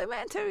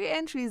complimentary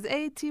entries.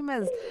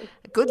 A-teamers,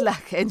 good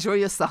luck. Enjoy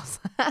yourselves.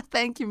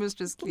 Thank you,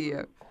 Mistress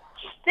Cleo.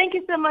 Thank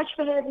you so much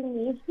for having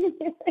me.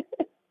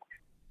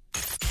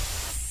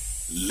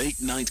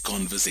 Late Night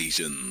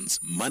Conversations,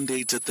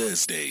 Monday to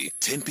Thursday,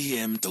 10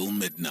 p.m. till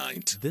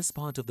midnight. This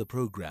part of the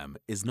program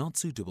is not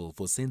suitable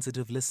for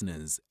sensitive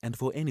listeners and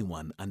for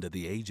anyone under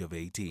the age of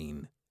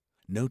 18.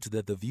 Note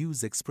that the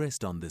views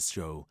expressed on this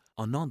show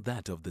are not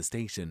that of the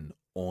station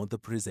or the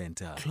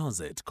presenter.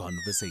 Closet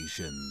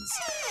Conversations.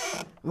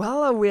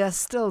 Well, we are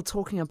still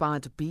talking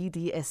about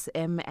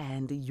BDSM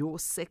and your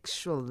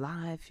sexual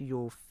life,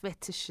 your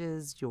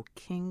fetishes, your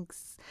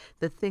kinks,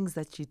 the things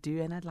that you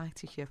do. And I'd like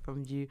to hear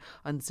from you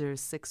on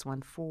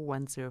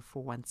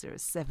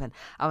 0614104107.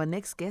 Our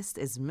next guest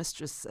is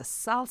Mistress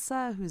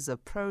Salsa, who's a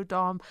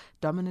pro-dom,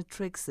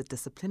 dominatrix, a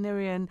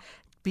disciplinarian,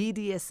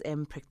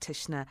 BDSM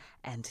practitioner,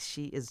 and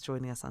she is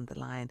joining us on the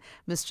line.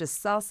 Mistress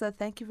Salsa,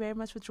 thank you very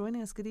much for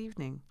joining us. Good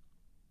evening.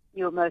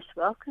 You're most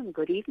welcome.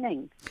 Good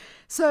evening.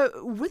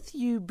 So, with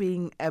you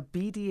being a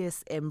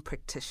BDSM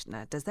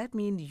practitioner, does that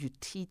mean you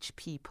teach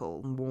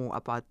people more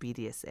about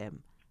BDSM?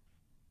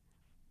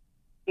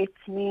 It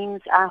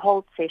means I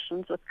hold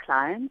sessions with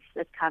clients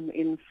that come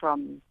in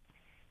from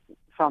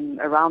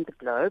around the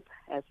globe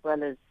as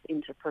well as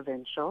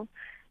interprovincial.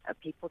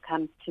 People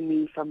come to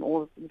me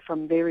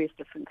from various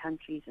different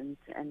countries and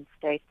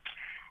states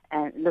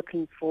and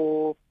looking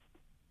for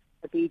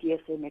a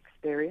BDSM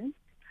experience.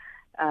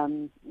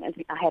 I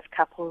have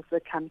couples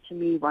that come to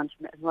me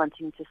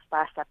wanting to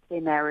spice up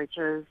their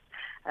marriages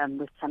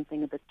with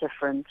something a bit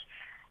different.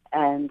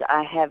 And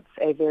I have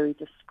a very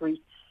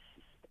discreet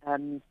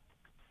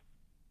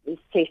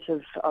set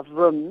of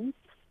rooms,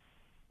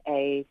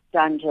 a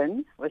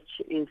dungeon,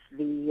 which is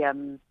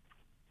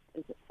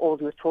all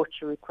the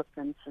torture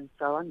equipment and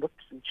so on,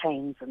 whips and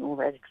chains and all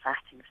that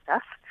exciting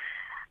stuff.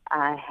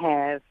 I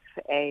have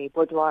a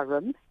boudoir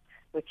room,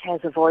 which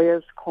has a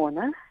voyeur's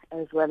corner,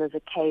 as well as a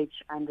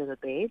cage under the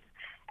bed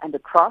and a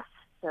cross.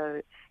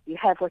 So you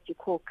have what you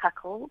call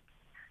cuckold,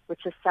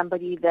 which is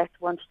somebody that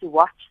wants to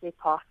watch their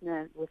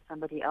partner with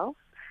somebody else.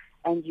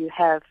 And you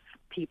have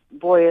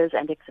voyeurs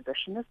and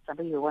exhibitionists,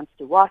 somebody who wants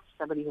to watch,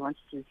 somebody who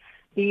wants to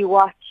be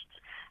watched.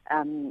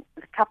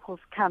 The couples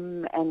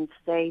come and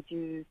they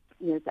do,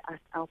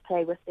 I'll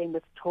play with them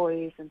with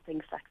toys and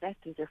things like that,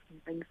 do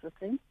different things with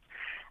them.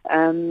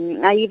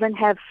 I even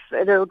have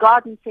the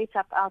garden set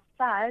up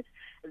outside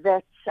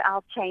that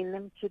I'll chain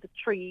them to the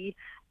tree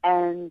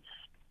and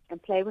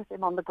play with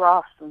them on the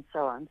grass and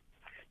so on.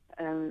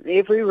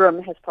 Every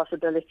room has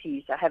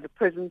possibilities. I have a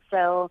prison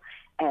cell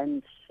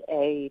and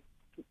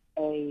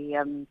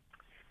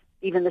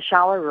even the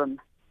shower room,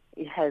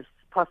 it has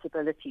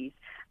possibilities.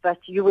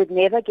 But you would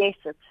never guess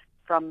it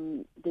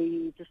from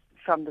the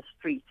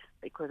street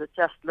because it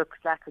just looks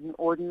like an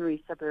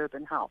ordinary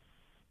suburban house.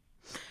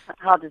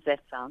 How does that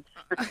sound?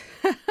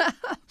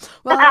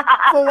 Well,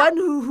 for one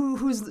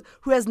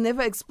who has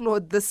never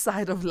explored this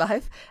side of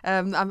life,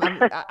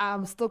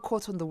 I'm still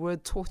caught on the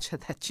word torture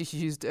that you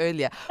used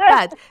earlier.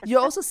 But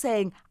you're also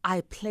saying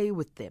I play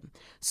with them.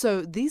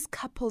 So these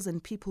couples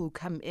and people who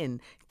come in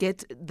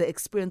get the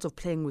experience of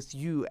playing with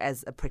you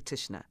as a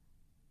practitioner.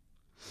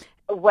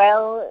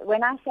 Well,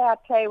 when I say I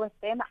play with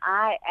them,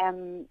 I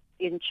am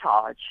in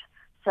charge.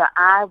 So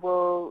I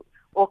will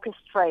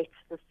orchestrate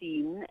the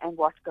scene and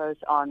what goes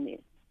on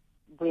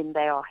when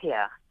they are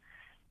here.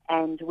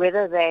 And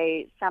whether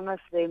some of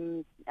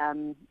them,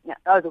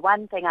 the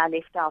one thing I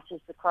left out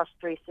is the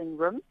cross-dressing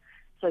room.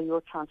 So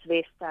your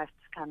transvestites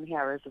come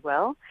here as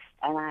well.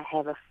 And I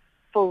have a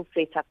full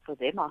setup for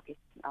them. I'll get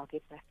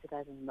back to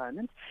that in a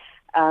moment.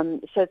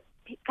 So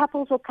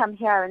couples will come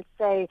here and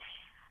say,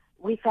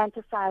 we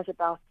fantasize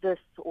about this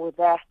or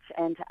that,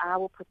 and I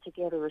will put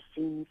together a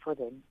scene for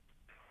them.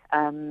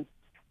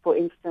 For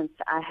instance,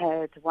 I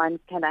had one.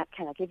 Can I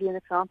give you an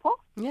example?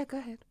 Yeah, go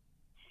ahead.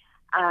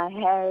 I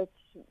had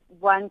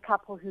one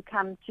couple who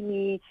come to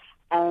me,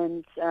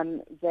 and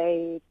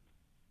they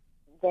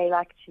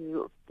like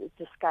to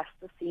discuss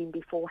the scene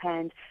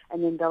beforehand,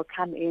 and then they'll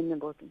come in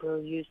and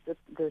we'll use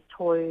the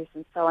toys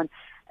and so on.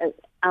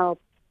 I'll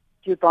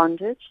do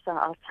bondage, so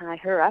I'll tie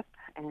her up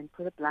and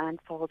put a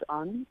blindfold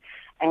on,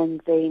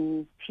 and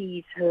then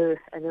tease her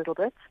a little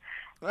bit.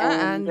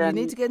 And you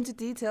need to get into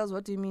details.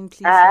 What do you mean,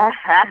 please?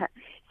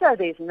 So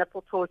there's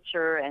nipple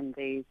torture, and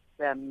there's,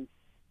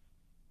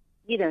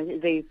 you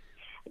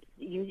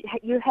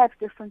have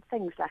different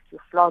things like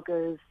your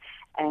floggers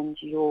and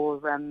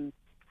your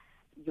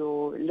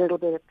little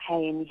bit of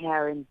pain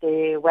here and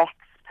there, wax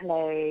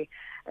play.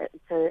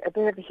 So a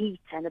bit of heat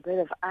and a bit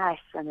of ice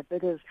and a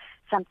bit of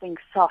something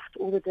soft,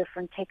 all the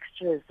different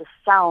textures, the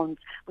sounds.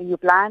 When you're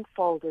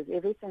blindfolded,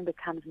 everything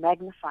becomes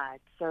magnified.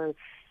 So,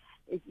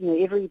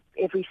 every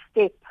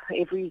step,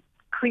 every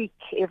creak,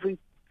 every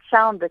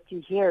sound that you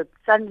hear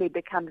suddenly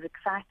becomes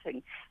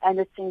exciting. And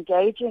it's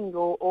engaging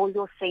all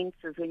your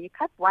senses. When you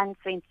cut one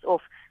sense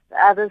off, the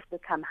others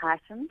become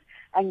heightened,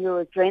 and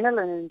your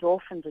adrenaline and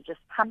endorphins are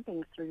just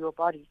pumping through your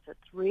body. So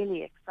it's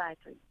really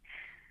exciting.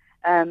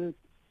 And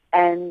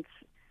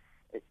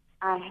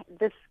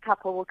this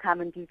couple will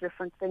come and do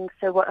different things.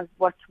 So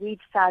what we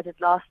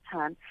decided last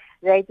time,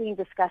 they've been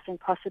discussing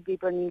possibly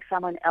bringing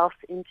someone else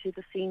into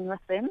the scene with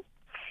them.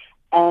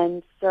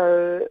 And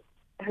so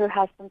her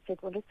husband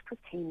said, well, let's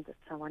pretend that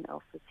someone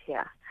else is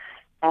here.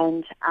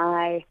 And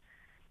I,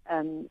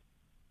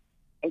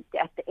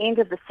 at the end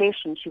of the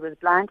session, she was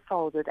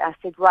blindfolded. I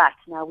said, right,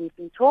 now we've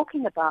been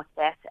talking about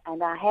that,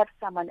 and I have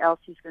someone else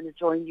who's going to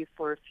join you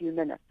for a few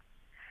minutes.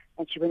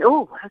 And she went,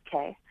 oh,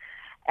 okay.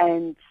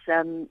 And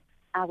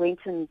I went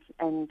and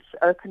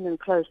opened and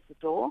closed the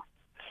door.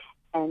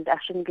 And I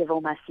shouldn't give all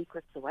my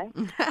secrets away.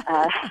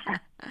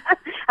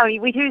 I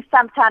mean, we do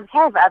sometimes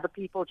have other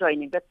people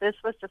joining, but this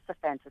was just a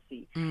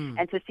fantasy.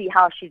 And to see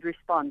how she'd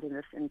respond in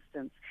this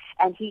instance.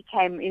 And he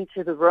came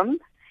into the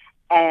room,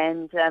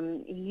 and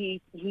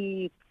he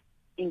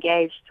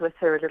engaged with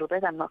her a little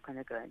bit. I'm not going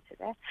to go into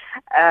that.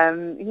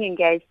 He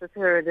engaged with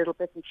her a little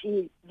bit, and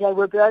they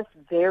were both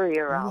very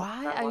aroused.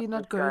 Why are you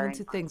not going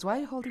into things? Why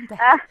are you holding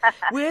back?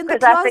 We're in the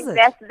closet.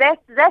 I think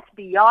that's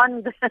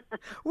beyond.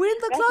 We're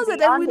in the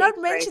closet, and we're not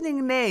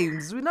mentioning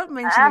names. We're not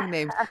mentioning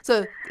names.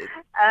 So,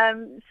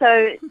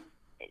 they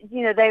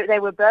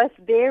were both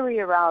very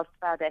aroused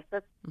by that.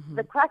 But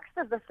the crux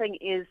of the thing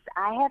is,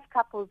 I have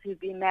couples who've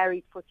been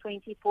married for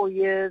 24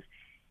 years,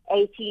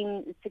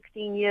 18,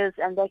 16 years,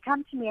 and they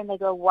come to me and they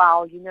go,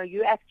 wow, you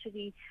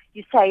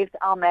saved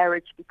our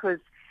marriage, because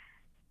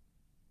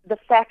the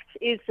fact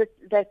is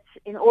that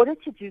in order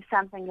to do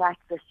something like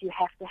this, you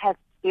have to have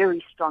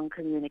very strong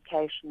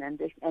communication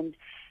and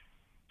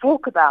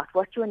talk about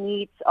what your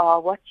needs are,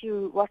 what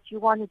you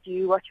want to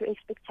do, what your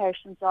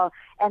expectations are,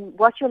 and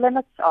what your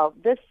limits are.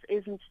 This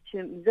is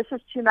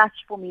too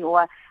much for me,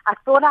 or I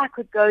thought I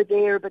could go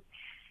there, but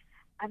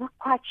I'm not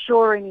quite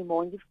sure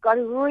anymore. And you've got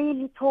to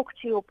really talk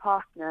to your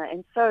partner.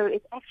 And so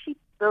it actually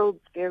builds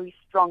very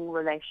strong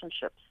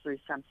relationships through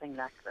something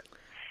like this.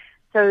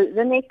 So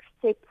the next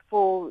step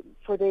for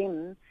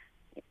them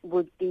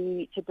would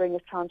be to bring a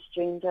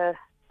transgender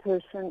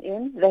person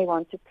in. They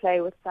want to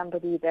play with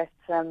somebody that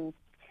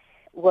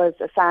was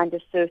assigned a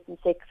certain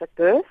sex at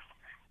birth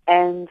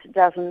and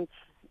doesn't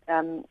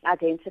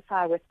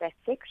identify with that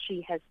sex.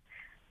 She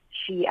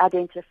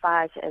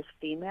identifies as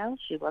female.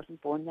 She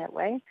wasn't born that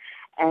way.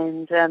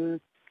 And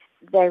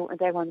they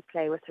want to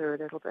play with her a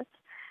little bit.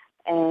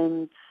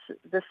 And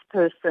this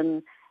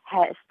person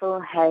still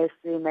has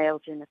the male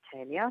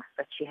genitalia,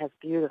 but she has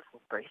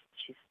beautiful breasts.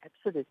 She's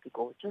absolutely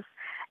gorgeous.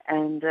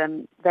 And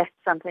that's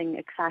something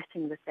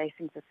exciting that they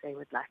think that they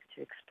would like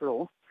to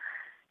explore.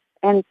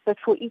 But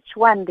for each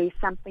one, there's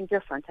something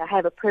different. I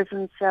have a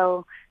prison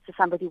cell, so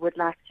somebody would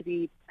like to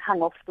be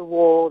hung off the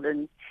wall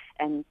and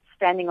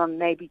standing on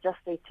maybe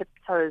just their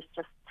tiptoes,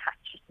 just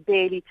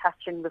barely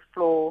touching the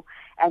floor.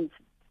 And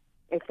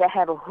if they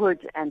have a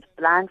hood and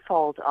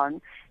blindfold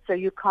on, so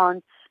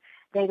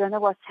they don't know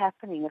what's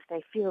happening. If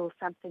they feel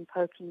something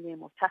poking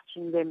them or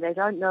touching them, they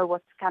don't know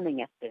what's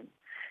coming at them.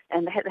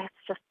 And that's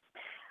just,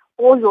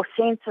 all your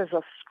senses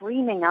are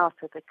screaming out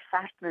with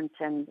excitement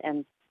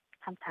and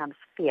sometimes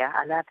fear.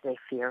 I love their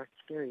fear.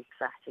 It's very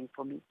exciting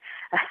for me.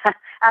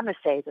 I'm a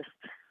sadist.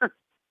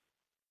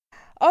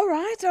 All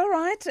right.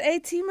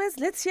 A-teamers,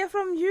 let's hear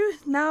from you.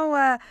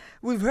 Now,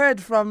 we've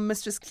heard from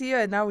Mistress Cleo,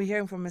 and now we're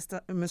hearing from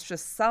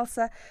Mistress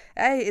Salsa.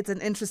 Hey, it's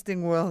an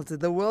interesting world.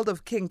 The world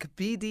of kink,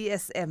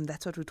 BDSM.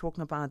 That's what we're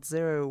talking about.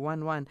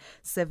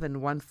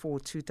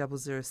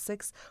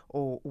 011-714-2006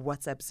 or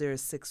WhatsApp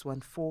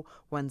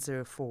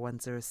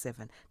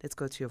 0614-104-107. Let's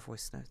go to your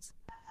voice notes.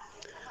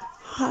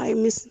 Hi,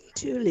 Miss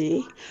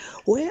Julie.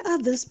 Where are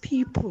these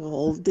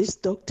people, these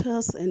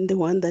doctors and the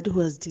one that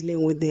was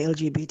dealing with the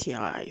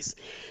LGBTIs?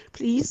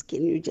 Please,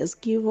 can you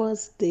just give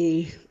us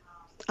the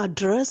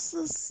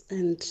addresses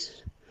and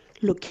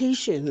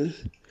location?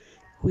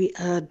 We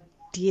are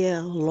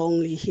dear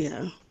lonely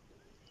here.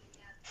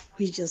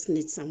 We just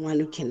need someone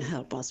who can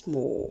help us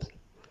more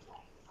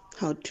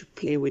how to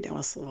play with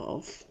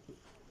ourselves.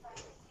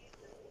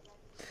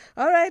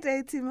 All right,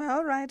 A-team.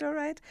 All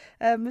right.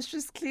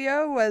 Mistress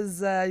Cleo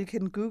was, you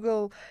can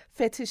Google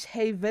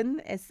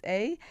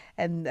Fetishhavensa,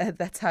 and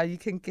that's how you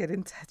can get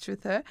in touch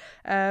with her.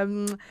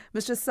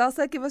 Mistress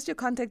Salsa, give us your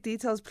contact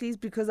details, please,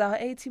 because our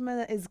A-team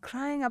is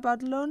crying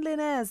about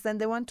loneliness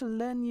and they want to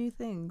learn new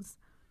things.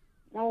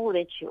 Oh,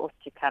 then she ought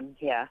to come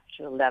here.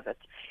 She'll love it.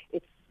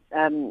 It's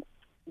the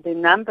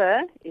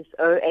number is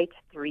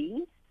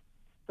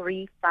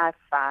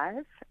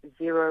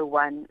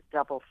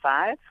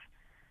 083-355-0155.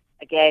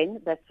 Again,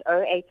 that's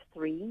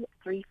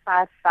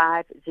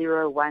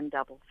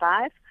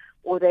 083-355-0155,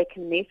 or they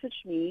can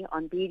message me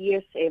on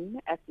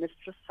BDSM at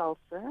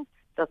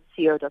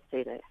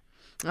mistresssalsa.co.za.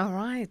 All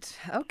right.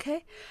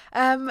 Okay.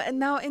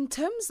 Now, in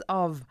terms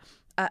of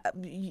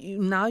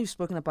you've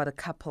spoken about a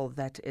couple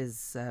that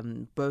is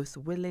both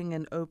willing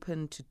and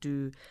open to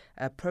do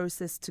a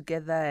process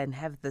together and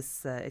have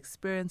this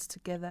experience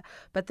together.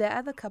 But there are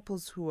other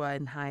couples who are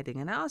in hiding.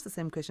 And I asked the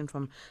same question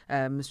from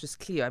Mistress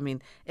Cleo. I mean,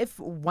 if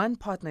one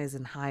partner is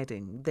in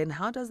hiding, then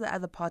how does the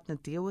other partner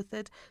deal with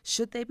it?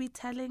 Should they be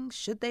telling?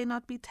 Should they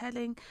not be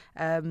telling?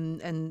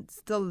 And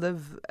still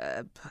live,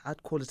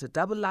 I'd call it a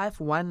double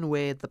life, one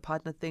where the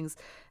partner thinks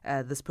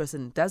this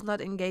person does not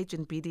engage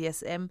in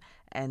BDSM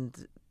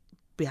and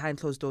behind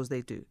closed doors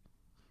they do?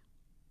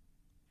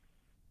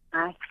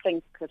 I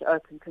think that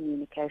open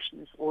communication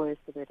is always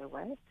the better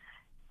way.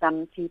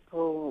 Some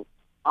people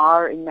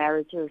are in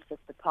marriages that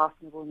the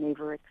partner will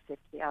never accept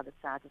the other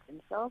side of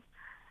themselves,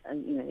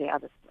 and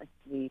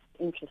the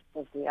interests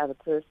of the other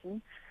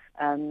person.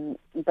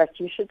 But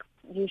you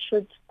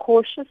should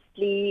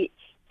cautiously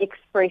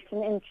express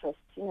an interest.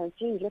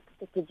 Gee, look,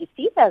 did you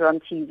see that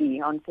on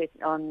TV? On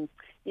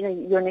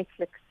your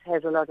Netflix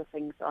has a lot of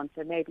things on,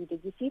 so maybe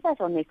did you see that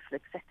on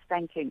Netflix? That's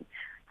spanking.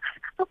 I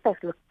thought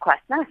that looked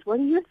quite nice. What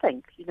do you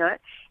think?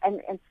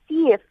 And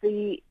see if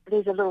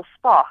there's a little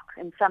spark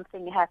and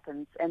something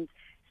happens, and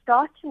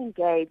start to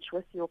engage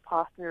with your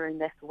partner in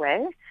that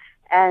way.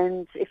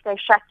 And if they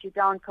shut you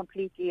down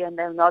completely and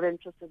they're not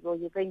interested,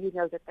 then you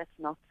know that that's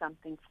not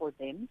something for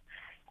them.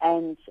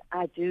 And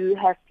I do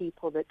have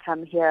people that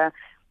come here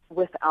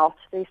without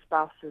their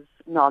spouse's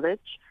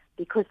knowledge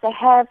because they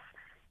have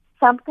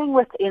something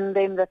within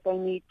them that they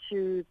need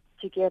to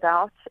get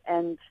out.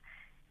 And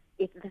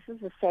this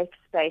is a safe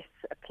space,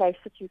 a place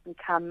that you can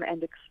come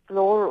and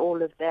explore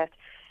all of that.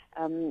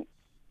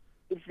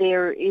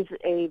 There is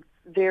a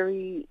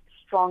very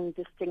strong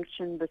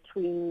distinction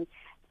between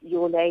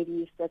your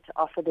ladies that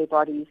offer their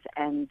bodies,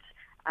 and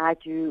I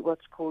do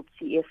what's called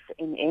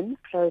CFNM,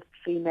 clothed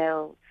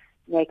female,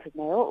 naked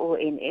male, or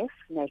NF,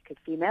 naked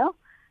female.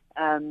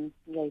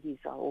 Ladies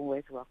are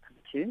always welcome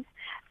too.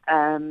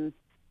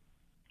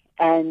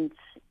 And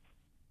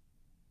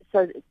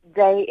so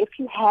if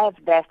you have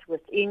that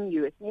within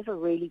you, it never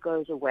really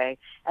goes away.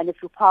 And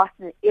if your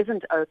partner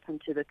isn't open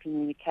to the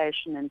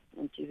communication and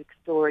to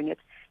exploring it,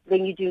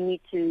 then you do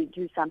need to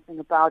do something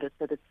about it.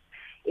 But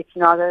it's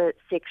not a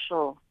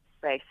sexual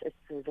space. It's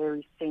a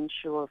very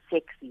sensual,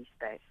 sexy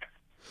space.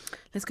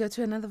 Let's go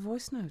to another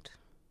voice note.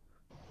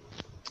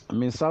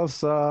 Miss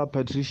Salsa,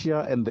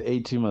 Patricia, and the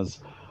A-teamers.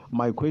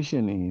 My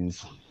question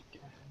is,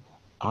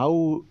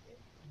 how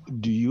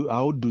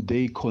do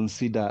they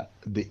consider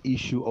the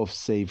issue of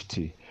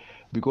safety?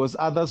 Because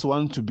others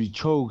want to be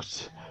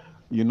choked,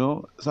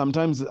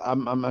 Sometimes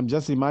I'm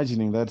just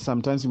imagining that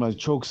sometimes you must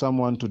choke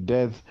someone to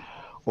death,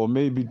 or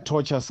maybe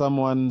torture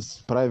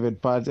someone's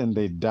private parts and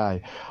they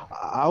die.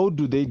 How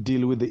do they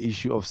deal with the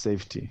issue of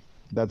safety?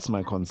 That's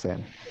my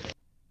concern.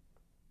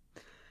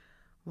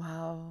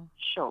 Wow.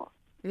 Sure.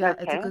 Yeah,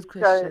 okay. It's a good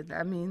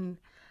question.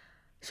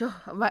 Sure.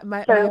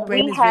 My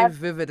brain is very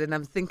vivid, and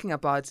I'm thinking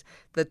about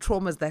the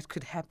traumas that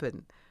could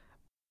happen.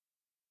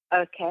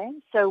 Okay.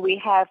 So we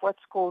have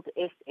what's called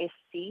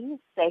SSC,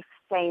 safe,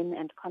 sane,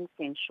 and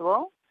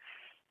consensual,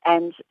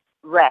 and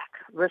RAC,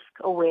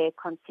 risk-aware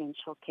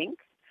consensual kink.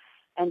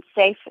 And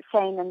safe,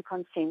 sane, and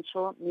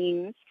consensual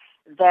means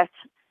that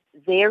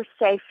their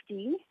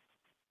safety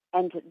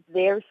and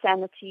their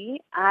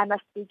sanity, I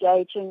must be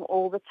gauging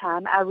all the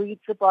time. I read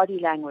the body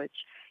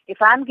language.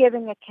 If I'm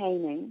giving a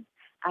caning,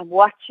 I'm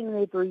watching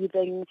their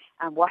breathing,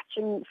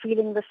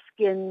 feeling the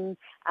skin,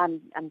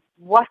 I'm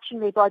watching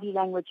their body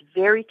language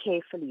very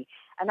carefully.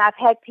 And I've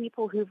had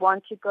people who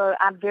want to go,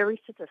 I'm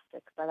very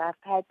sadistic, but I've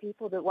had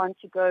people that want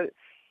to go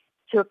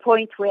to a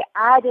point where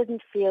I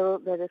didn't feel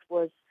that it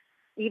was,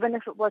 even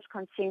if it was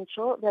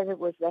consensual, that it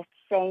was that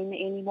sane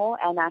anymore,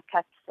 and I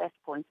cut to that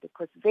point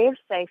because their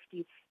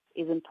safety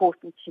is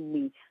important to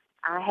me.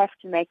 I have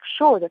to make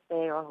sure that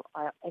they are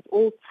at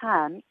all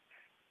times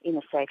in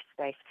a safe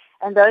space.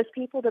 And those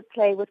people that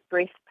play with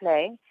breath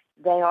play,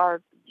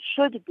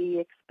 should be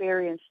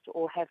experienced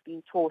or have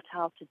been taught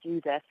how to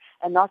do that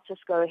and not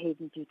just go ahead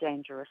and do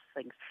dangerous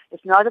things.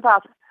 It's not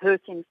about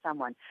hurting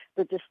someone.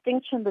 The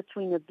distinction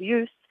between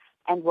abuse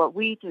and what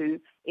we do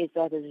is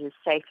that it is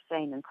safe,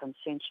 sane, and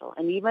consensual.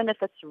 And even if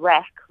it's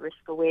RAC,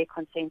 risk-aware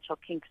consensual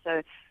kink,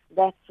 so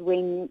that's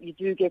when you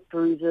do get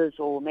bruises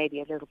or maybe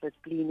a little bit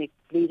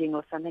bleeding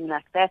or something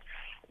like that,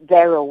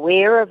 they're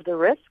aware of the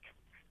risk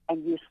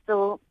and you're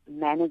still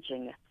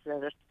managing it so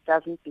that it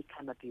doesn't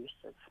become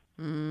abusive.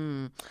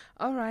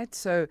 All right,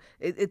 so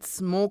it's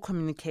more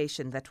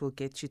communication that will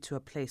get you to a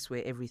place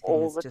where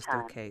everything is just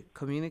okay.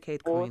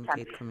 Communicate.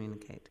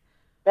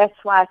 That's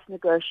why it's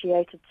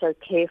negotiated so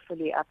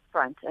carefully up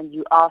front, and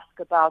you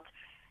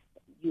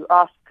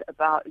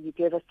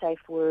give a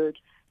safe word,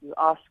 you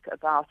ask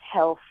about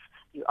health,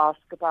 you ask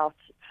about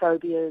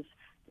phobias.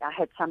 I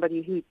had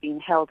somebody who'd been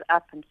held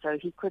up, and so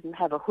he couldn't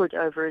have a hood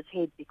over his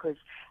head because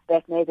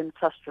that made him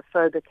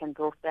claustrophobic and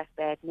brought back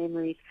bad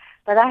memories.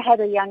 But I had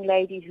a young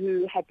lady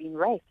who had been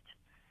raped,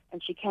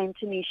 and she came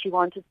to me. She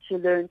wanted to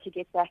learn to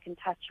get back in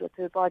touch with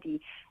her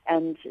body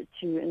and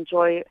to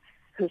enjoy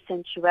her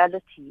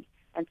sensuality.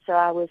 And so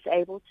I was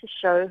able to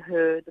show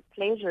her the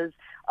pleasures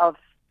of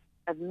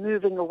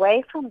moving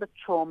away from the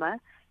trauma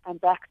and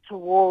back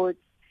towards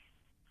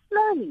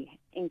slowly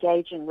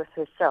engaging with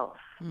herself.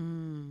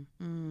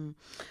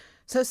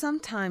 So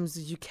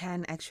sometimes you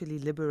can actually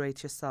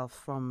liberate yourself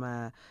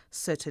from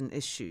certain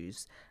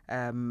issues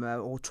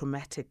or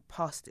traumatic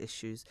past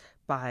issues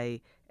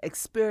by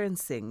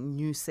experiencing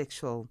new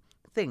sexual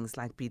things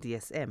like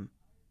BDSM.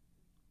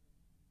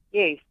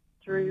 Yes,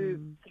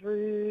 through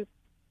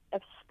a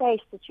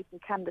space that you can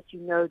come that you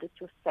know that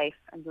you're safe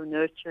and you're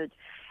nurtured.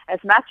 As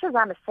much as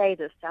I'm a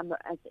sadist,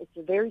 it's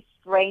a very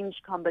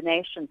strange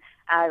combination.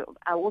 I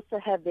also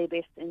have their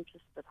best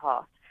interests at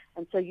heart.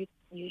 And so you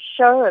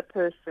show a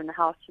person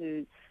how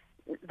to,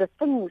 the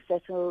things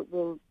that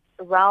will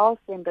arouse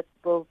them, that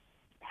will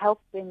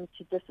help them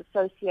to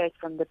disassociate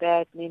from the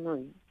bad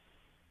memories.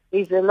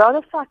 There's a lot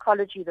of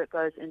psychology that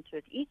goes into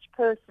it. Each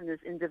person is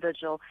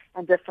individual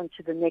and different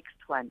to the next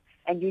one.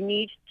 And you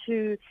need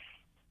to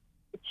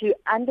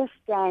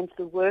understand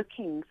the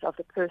workings of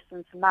the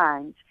person's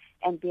mind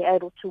and be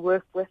able to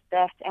work with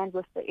that and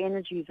with the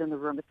energies in the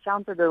room. It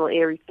sounds a little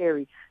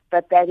airy-fairy,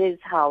 but that is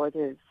how it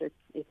is.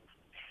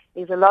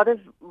 There's a lot of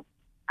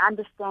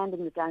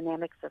understanding the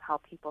dynamics of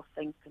how people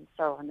think and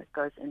so on that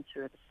goes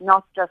into it. It's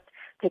not just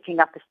picking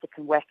up a stick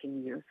and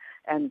whacking you.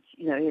 And,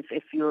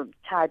 if you're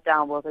tied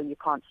down, well, then you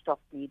can't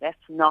stop me. That's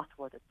not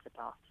what it's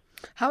about.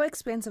 How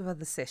expensive are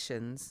the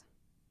sessions?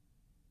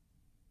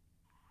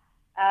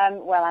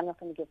 Well, I'm not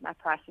going to give my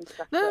pricing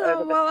structure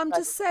No, well, I'm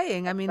just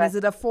saying. I mean, is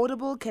it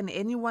affordable? Can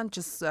anyone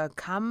just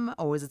come,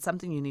 or is it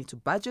something you need to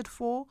budget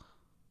for?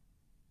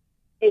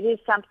 It is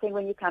something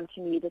when you come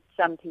to me that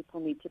some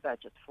people need to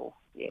budget for,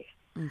 yes.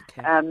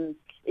 Okay.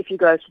 If you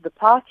go to the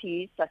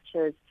parties such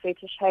as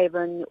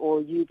Fetishhavensa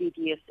or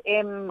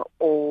UBDSM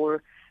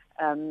or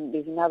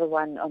there's another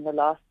one on the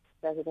last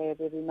Saturday of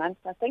every month,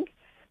 I think.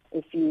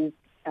 If you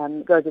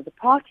go to the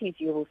parties,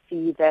 you will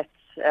see that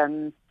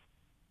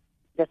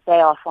that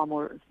they are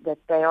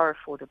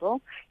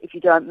affordable if you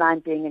don't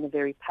mind being in a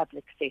very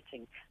public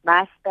setting.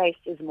 My space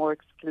is more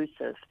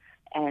exclusive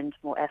and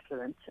more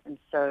affluent, and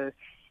so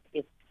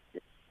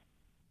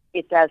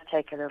it does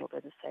take a little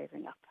bit of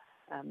saving up.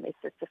 It's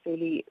a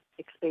fairly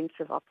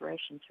expensive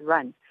operation to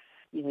run.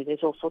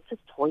 There's all sorts of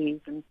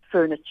toys and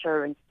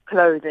furniture and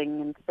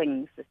clothing and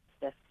things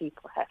that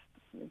people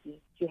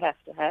you have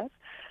to have.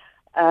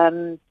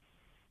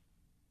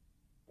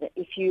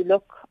 If you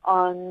look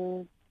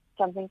on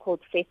something called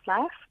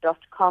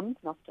fetlife.com,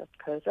 not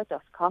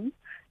 .coza.com,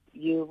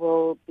 you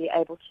will be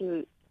able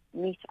to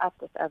meet up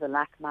with other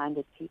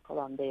like-minded people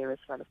on there as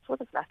well. It's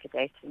sort of like a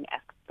dating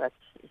app, but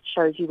it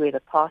shows you where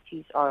the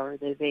parties are,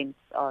 the events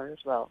are as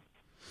well.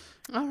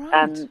 All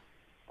right.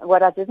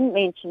 What I didn't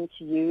mention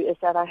to you is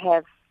that I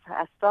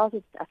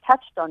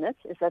touched on it,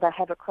 is that I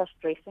have a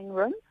cross-dressing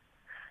room,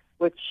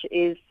 which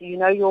is,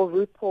 your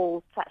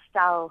RuPaul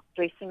style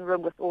dressing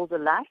room with all the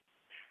lights.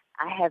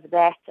 I have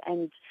that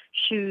and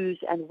shoes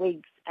and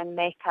wigs and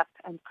makeup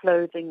and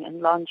clothing and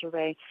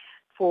lingerie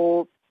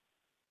for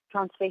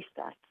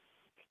transvestites,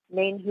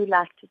 men who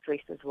like to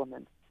dress as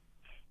women.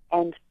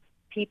 And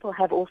people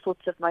have all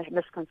sorts of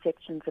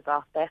misconceptions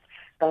about that,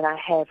 but I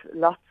have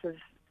lots of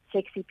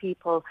sexy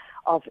people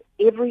of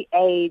every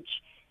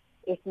age,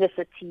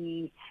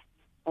 ethnicity,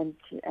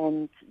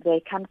 and they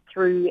come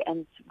through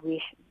and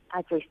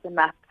I dress them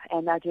up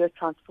and I do a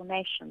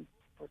transformation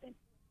for them.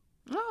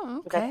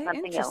 Oh, So that's okay.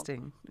 something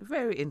Interesting.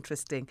 Very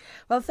interesting.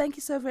 Well, thank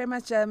you so very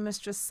much,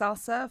 Mistress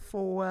Salsa,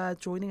 for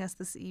joining us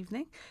this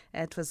evening.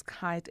 It was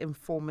quite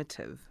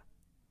informative.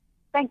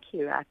 Thank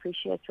you. I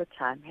appreciate your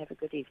time. Have a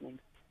good evening.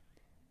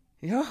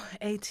 Yo,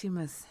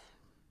 A-teamers.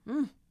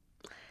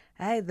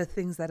 Hey, the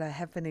things that are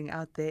happening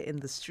out there in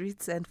the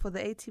streets. And for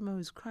the A-teamer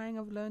who's crying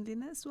of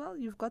loneliness, well,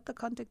 you've got the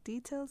contact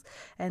details,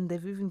 and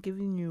they've even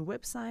given you a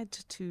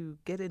website to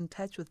get in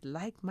touch with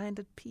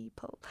like-minded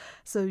people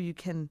so you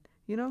can,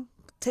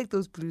 take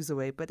those blues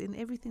away. But in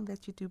everything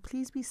that you do,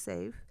 please be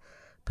safe.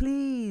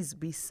 Please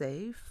be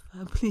safe.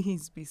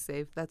 Please be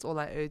safe. That's all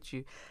I urge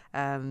you.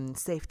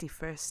 Safety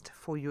first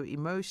for your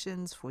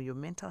emotions, for your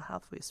mental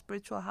health, for your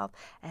spiritual health,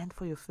 and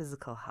for your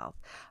physical health.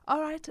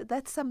 All right,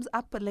 that sums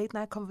up a late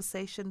night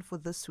conversation for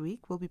this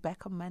week. We'll be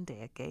back on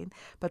Monday again,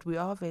 but we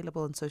are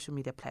available on social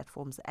media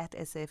platforms at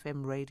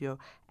SAFM Radio,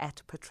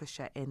 at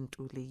Patricia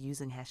Nduli,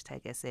 using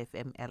hashtag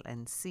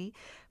SAFMLNC.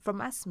 From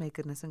us, may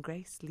goodness and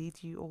grace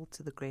lead you all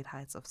to the great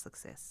heights of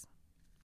success.